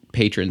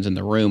patrons in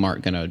the room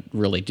aren't going to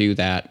really do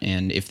that.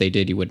 And if they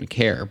did, you wouldn't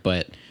care.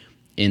 But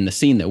in the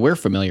scene that we're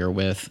familiar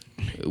with,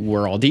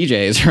 we're all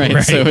DJs,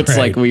 right? So it's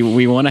like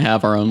we want to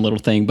have our own little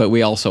thing, but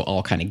we also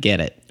all kind of get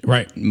it,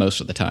 right,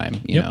 most of the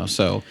time, you know.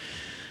 So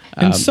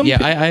and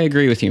I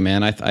agree with you,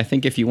 man. I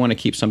think if you want to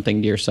keep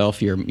something to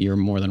yourself, you're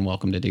more than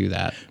welcome to do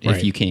that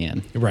if you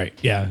can. Right.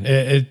 Yeah.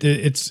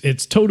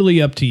 It's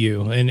totally up to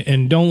you,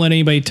 and don't let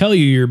anybody tell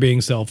you you're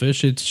being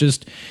selfish. It's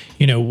just,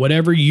 you know,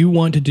 whatever you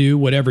want to do,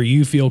 whatever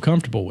you feel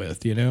comfortable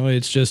with, you know,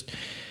 it's just,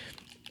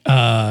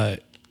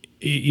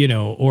 you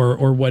know,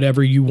 or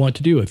whatever you want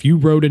to do. If you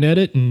wrote an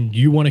edit and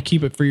you want to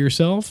keep it for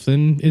yourself,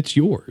 then it's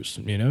yours.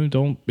 You know,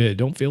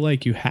 don't feel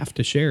like you have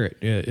to share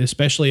it,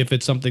 especially if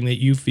it's something that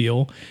you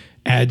feel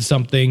adds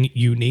something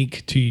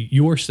unique to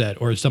your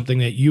set, or something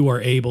that you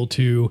are able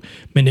to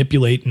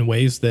manipulate in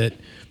ways that,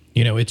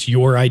 you know, it's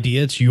your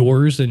idea, it's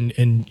yours,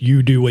 and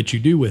you do what you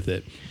do with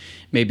it.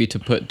 Maybe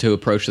to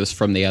approach this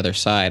from the other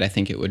side, I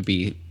think it would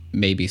be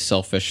maybe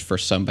selfish for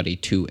somebody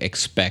to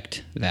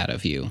expect that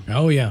of you.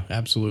 Oh yeah,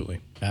 absolutely.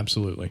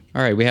 Absolutely.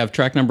 All right, we have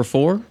track number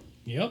 4.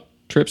 Yep.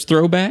 Trips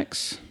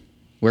Throwbacks.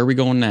 Where are we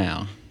going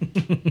now?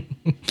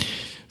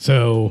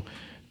 So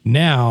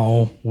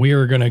now we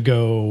are going to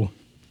go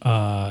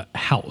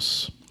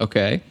house.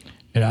 Okay.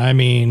 And I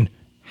mean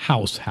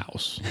house.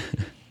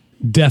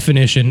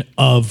 Definition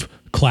of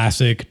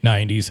classic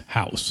 90s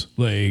house.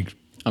 Like,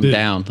 I'm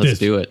down. Let's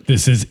do it.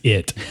 This is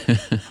it.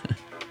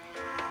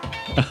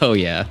 Oh,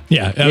 yeah.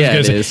 Yeah.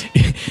 It is.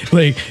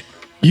 Like,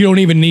 you don't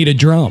even need a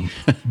drum.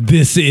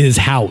 This is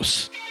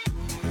house.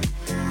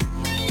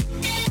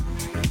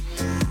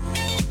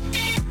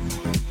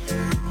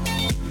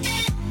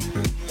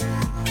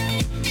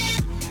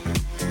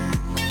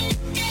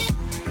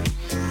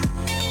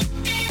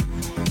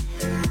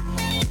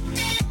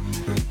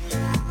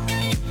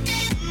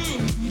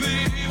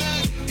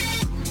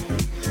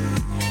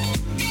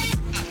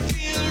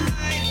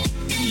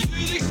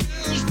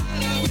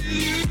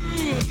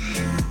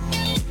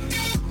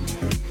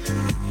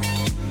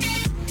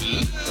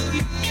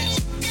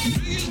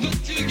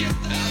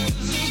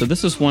 So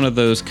this is one of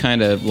those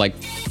kind of like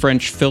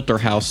French filter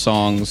house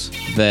songs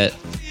that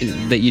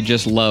you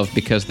just love,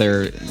 because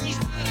they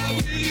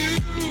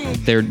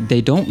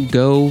don't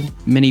go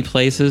many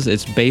places.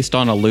 It's based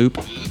on a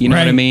loop. You know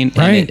what I mean?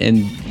 Right.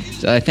 And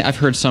I think I've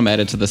heard some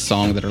edits of the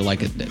song that are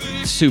like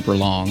super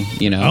long.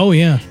 You know? Oh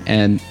yeah.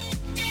 And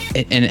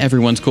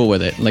everyone's cool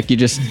with it. Like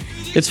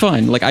it's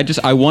fine. Like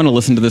I want to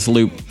listen to this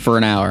loop for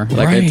an hour.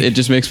 Like it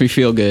just makes me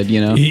feel good. You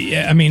know?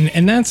 Yeah. I mean,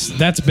 and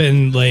that's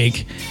been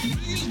like.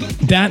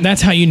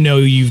 That's how you know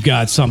you've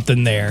got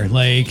something there.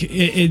 Like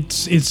this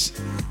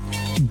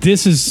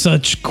is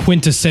such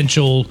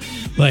quintessential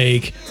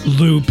like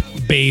loop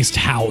based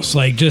house,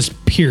 like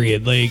just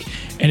period. Like,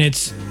 and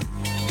it's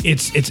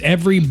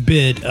every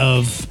bit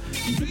of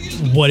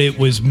what it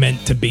was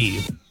meant to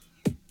be.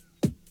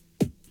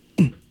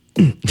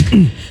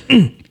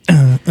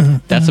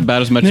 That's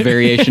about as much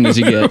variation as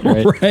you get,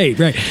 right?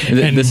 Right.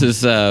 And this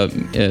is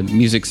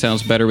Music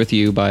Sounds Better With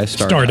You by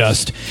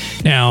Stardust.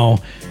 Now,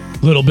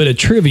 little bit of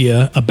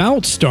trivia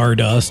about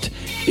Stardust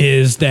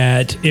is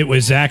that it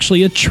was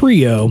actually a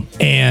trio,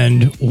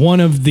 and one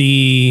of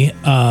the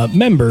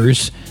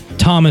members,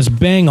 Thomas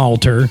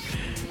Bangalter,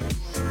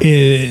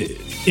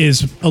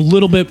 is a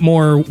little bit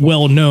more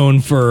well known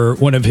for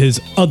one of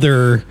his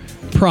other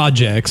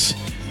projects.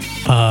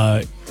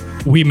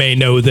 We may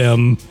know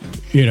them,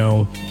 you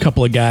know, a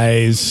couple of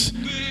guys.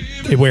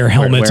 They wear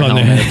helmets on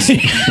their heads.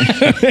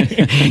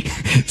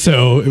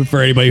 So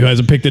for anybody who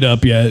hasn't picked it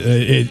up yet,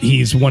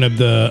 he's one of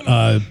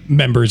the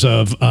members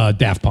of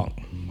Daft Punk.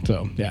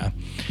 So yeah.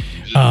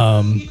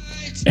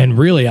 And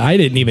really, I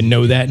didn't even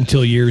know that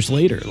until years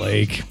later.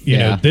 Like, you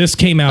know, this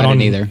came out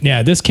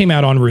this came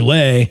out on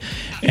Relay,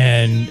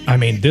 and I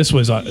mean, this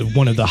was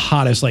one of the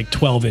hottest, like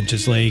 12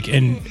 inches, like,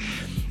 and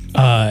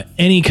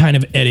any kind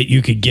of edit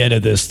you could get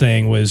of this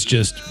thing was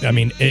just, I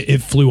mean,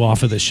 it flew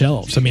off of the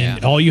shelves. I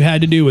mean, all you had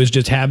to do was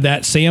just have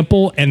that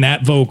sample and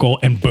that vocal,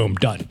 and boom,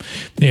 done.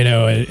 You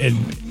know, and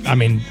I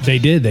mean, they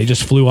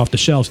just flew off the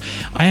shelves.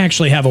 I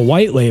actually have a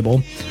white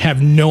label,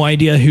 have no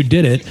idea who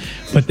did it,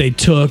 but they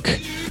took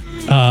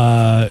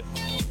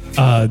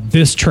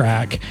this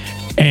track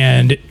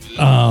and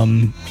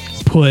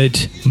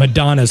put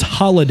Madonna's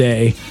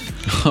Holiday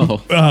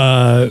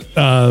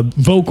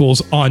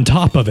vocals on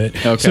top of it.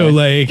 Okay. So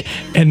like,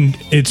 and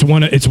it's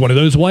one of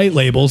those white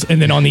labels, and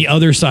then on the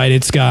other side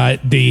it's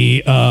got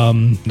the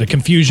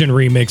Confusion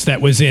remix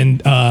that was in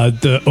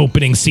the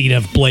opening scene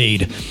of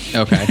Blade.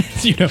 Okay.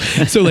 You know,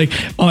 so like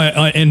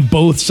and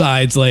both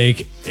sides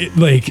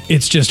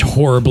it's just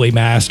horribly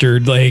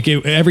mastered. Like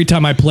every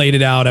time I played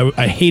it out,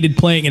 I hated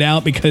playing it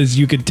out because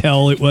you could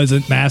tell it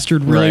wasn't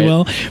mastered really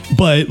well.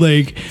 But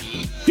like,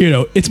 you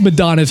know, it's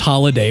Madonna's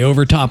Holiday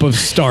over top of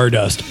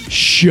Stardust.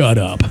 Shut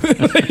up.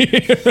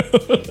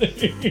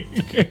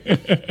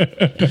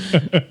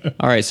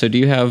 All right. So do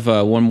you have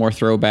one more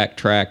throwback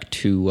track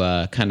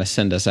to kind of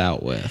send us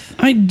out with?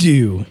 I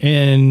do.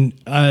 And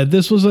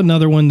this was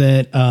another one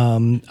that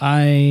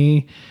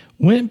I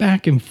went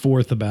back and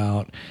forth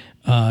about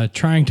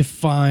trying to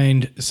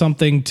find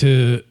something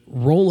to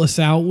roll us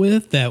out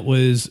with that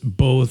was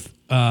both,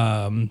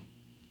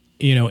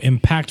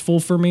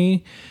 impactful for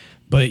me,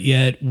 but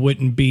yet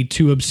wouldn't be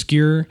too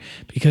obscure,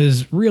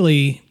 because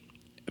really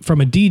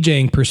from a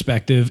DJing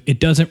perspective, it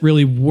doesn't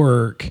really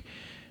work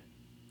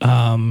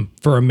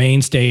for a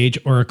main stage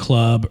or a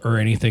club or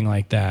anything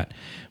like that.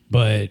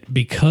 But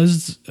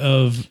because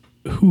of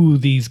who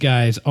these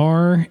guys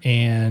are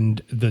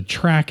and the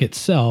track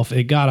itself,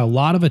 it got a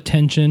lot of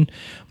attention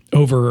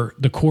over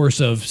the course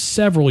of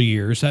several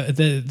years.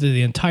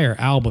 The entire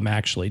album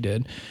actually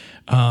did.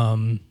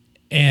 And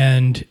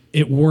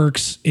it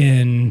works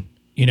in,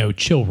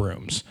 chill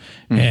rooms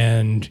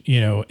and,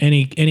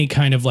 any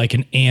kind of like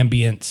an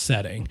ambient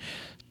setting.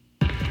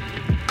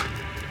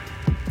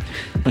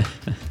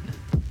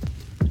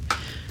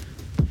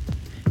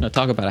 Now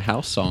talk about a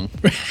house song.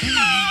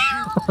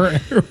 Right.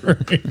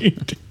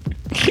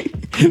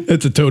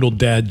 That's a total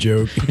dad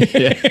joke.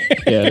 Yeah,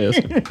 it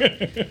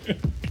is.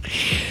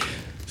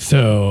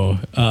 So,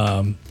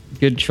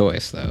 good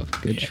choice though.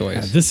 Good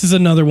choice. This is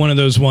another one of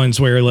those ones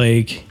where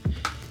like,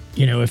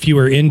 if you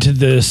were into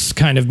this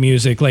kind of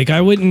music, like I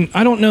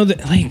don't know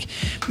that like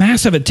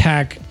Massive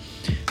Attack,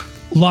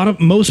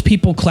 most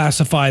people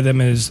classify them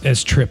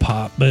as trip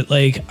hop, but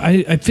like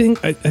I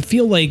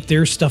feel like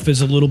their stuff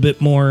is a little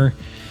bit more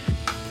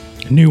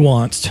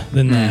nuanced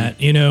than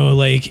that.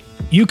 Like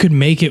you could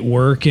make it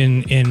work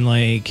in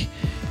like,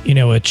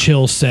 a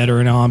chill set or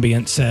an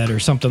ambient set or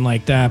something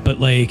like that, but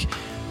like,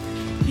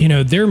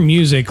 their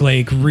music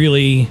like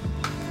really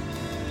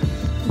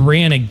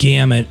ran a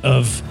gamut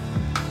of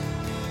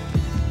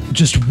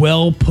just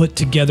well put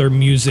together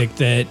music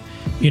that,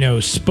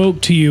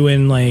 spoke to you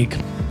in like,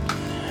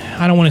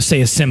 I don't want to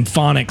say a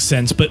symphonic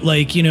sense, but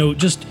like,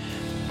 just,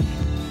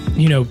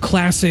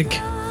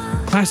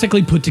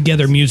 classically put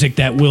together music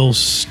that will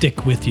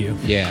stick with you.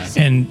 Yeah.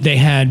 And they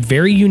had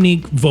very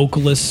unique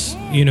vocalists,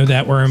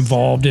 that were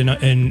involved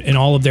in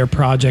all of their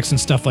projects and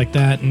stuff like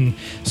that. And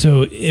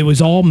so it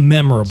was all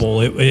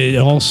memorable. It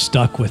all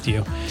stuck with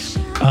you.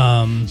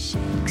 And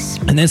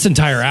this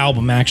entire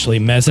album, actually,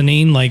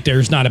 Mezzanine, like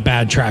there's not a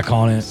bad track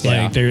on it.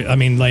 Yeah.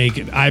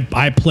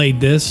 I played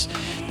this.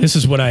 This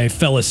is what I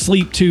fell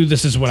asleep to.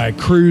 This is what I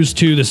cruised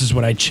to. This is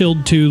what I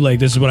chilled to. Like,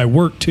 this is what I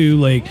worked to,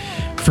 like,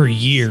 for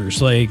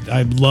years. Like,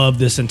 I love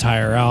this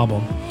entire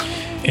album.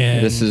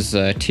 And this is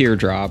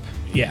Teardrop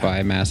Yeah.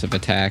 by Massive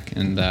Attack.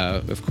 And,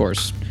 of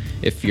course,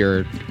 if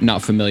you're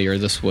not familiar,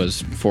 this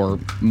was for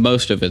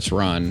most of its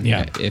run,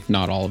 if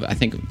not all of it. I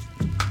think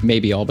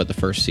maybe all but the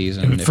first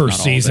season.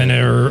 First season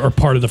or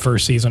part of the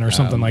first season or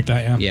something like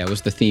that, Yeah, it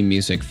was the theme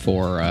music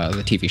for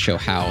the TV show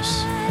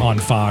House. On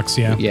Fox,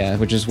 yeah. Yeah,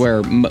 which is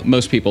where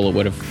most people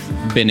would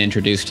have been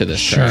introduced to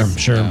this track.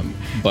 Sure.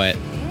 But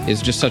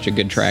it's just such a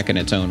good track in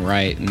its own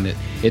right. And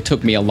it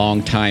took me a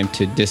long time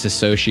to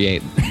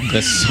disassociate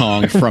this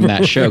song from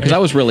that show, because I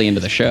was really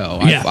into the show.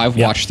 I've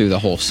watched through the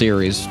whole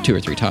series 2 or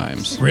 3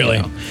 times.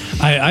 Really?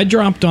 I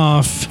dropped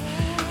off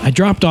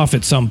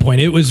at some point.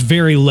 It was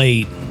very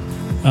late.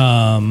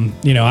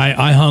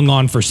 I hung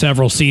on for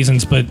several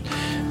seasons, but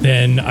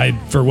then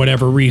for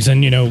whatever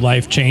reason,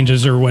 life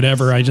changes or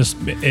whatever, I just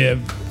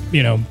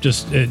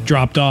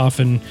dropped off.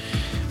 And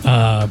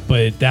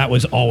but that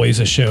was always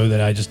a show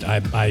that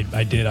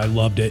I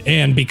loved it.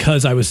 And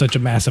because I was such a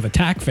Massive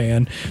Attack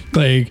fan,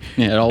 like,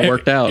 it all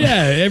worked out.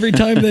 Yeah. Every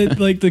time that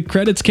like the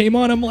credits came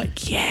on, I'm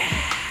like, yeah.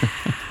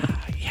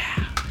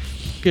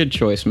 Good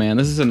choice, man.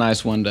 This is a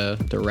nice one to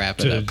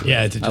wrap it up.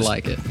 Yeah. I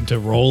like it. To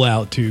roll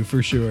out to,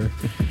 for sure.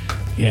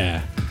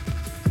 Yeah.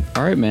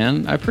 All right,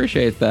 man. I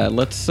appreciate that.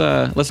 Let's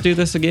do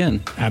this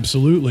again.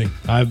 Absolutely.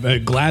 I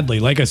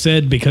gladly. Like I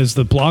said, because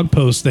the blog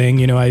post thing,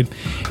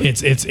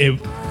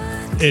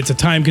 it's a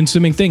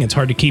time-consuming thing. It's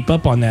hard to keep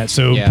up on that.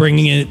 So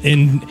bringing it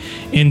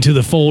into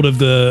the fold of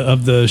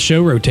the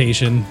show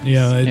rotation,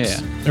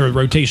 or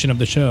rotation of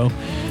the show,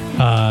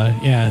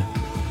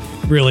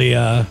 really,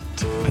 I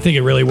think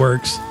it really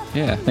works.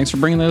 Yeah, thanks for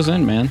bringing those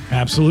in, man.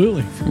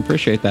 Absolutely.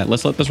 Appreciate that.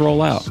 Let's let this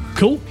roll out.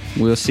 Cool.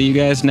 We'll see you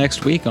guys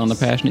next week on the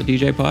Passionate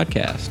DJ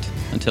podcast.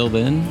 Until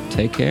then,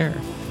 take care.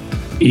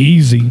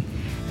 Easy.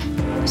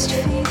 Most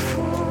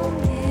faithful.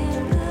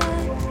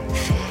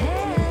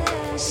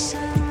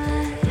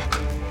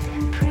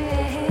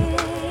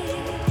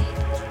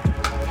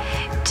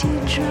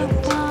 teardrop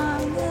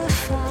on the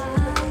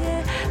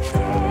fire,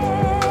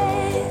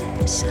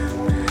 fair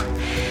summer,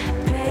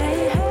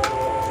 baby.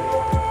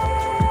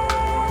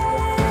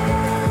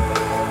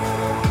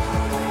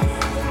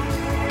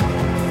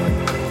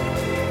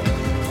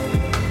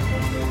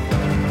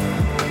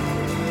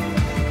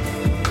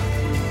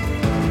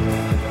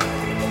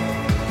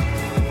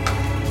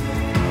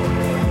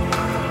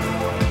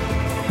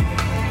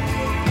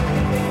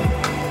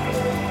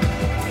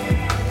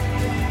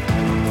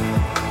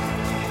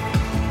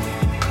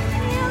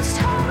 It's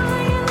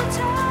tumbling in the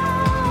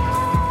dark.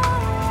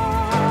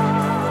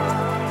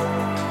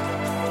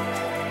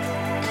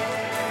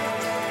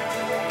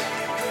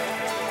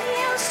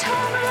 It's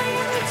tumbling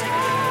in the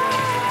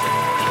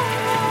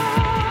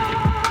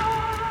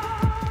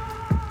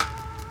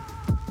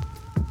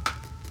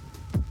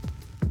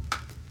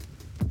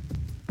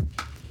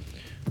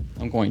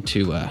I'm going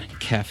to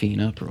caffeine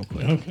up real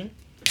quick. Okay.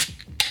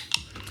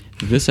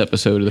 This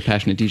episode of the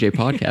Passionate DJ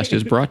podcast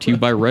is brought to you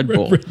by Red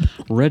Bull.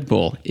 Red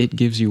Bull, it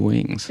gives you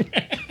wings.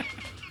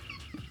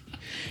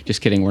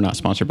 Just kidding, we're not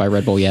sponsored by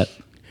Red Bull yet.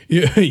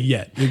 Yeah,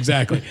 yet,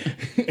 exactly.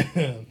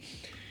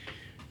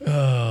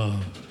 That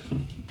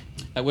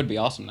would be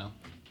awesome, though.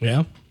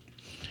 Yeah.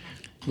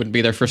 Would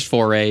be their first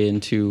foray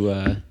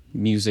into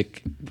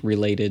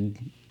music-related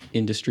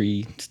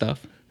industry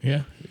stuff.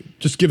 Yeah.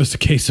 Just give us a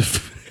case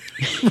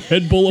of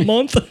Red Bull a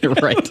month.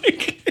 Right.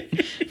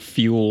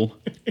 Fuel.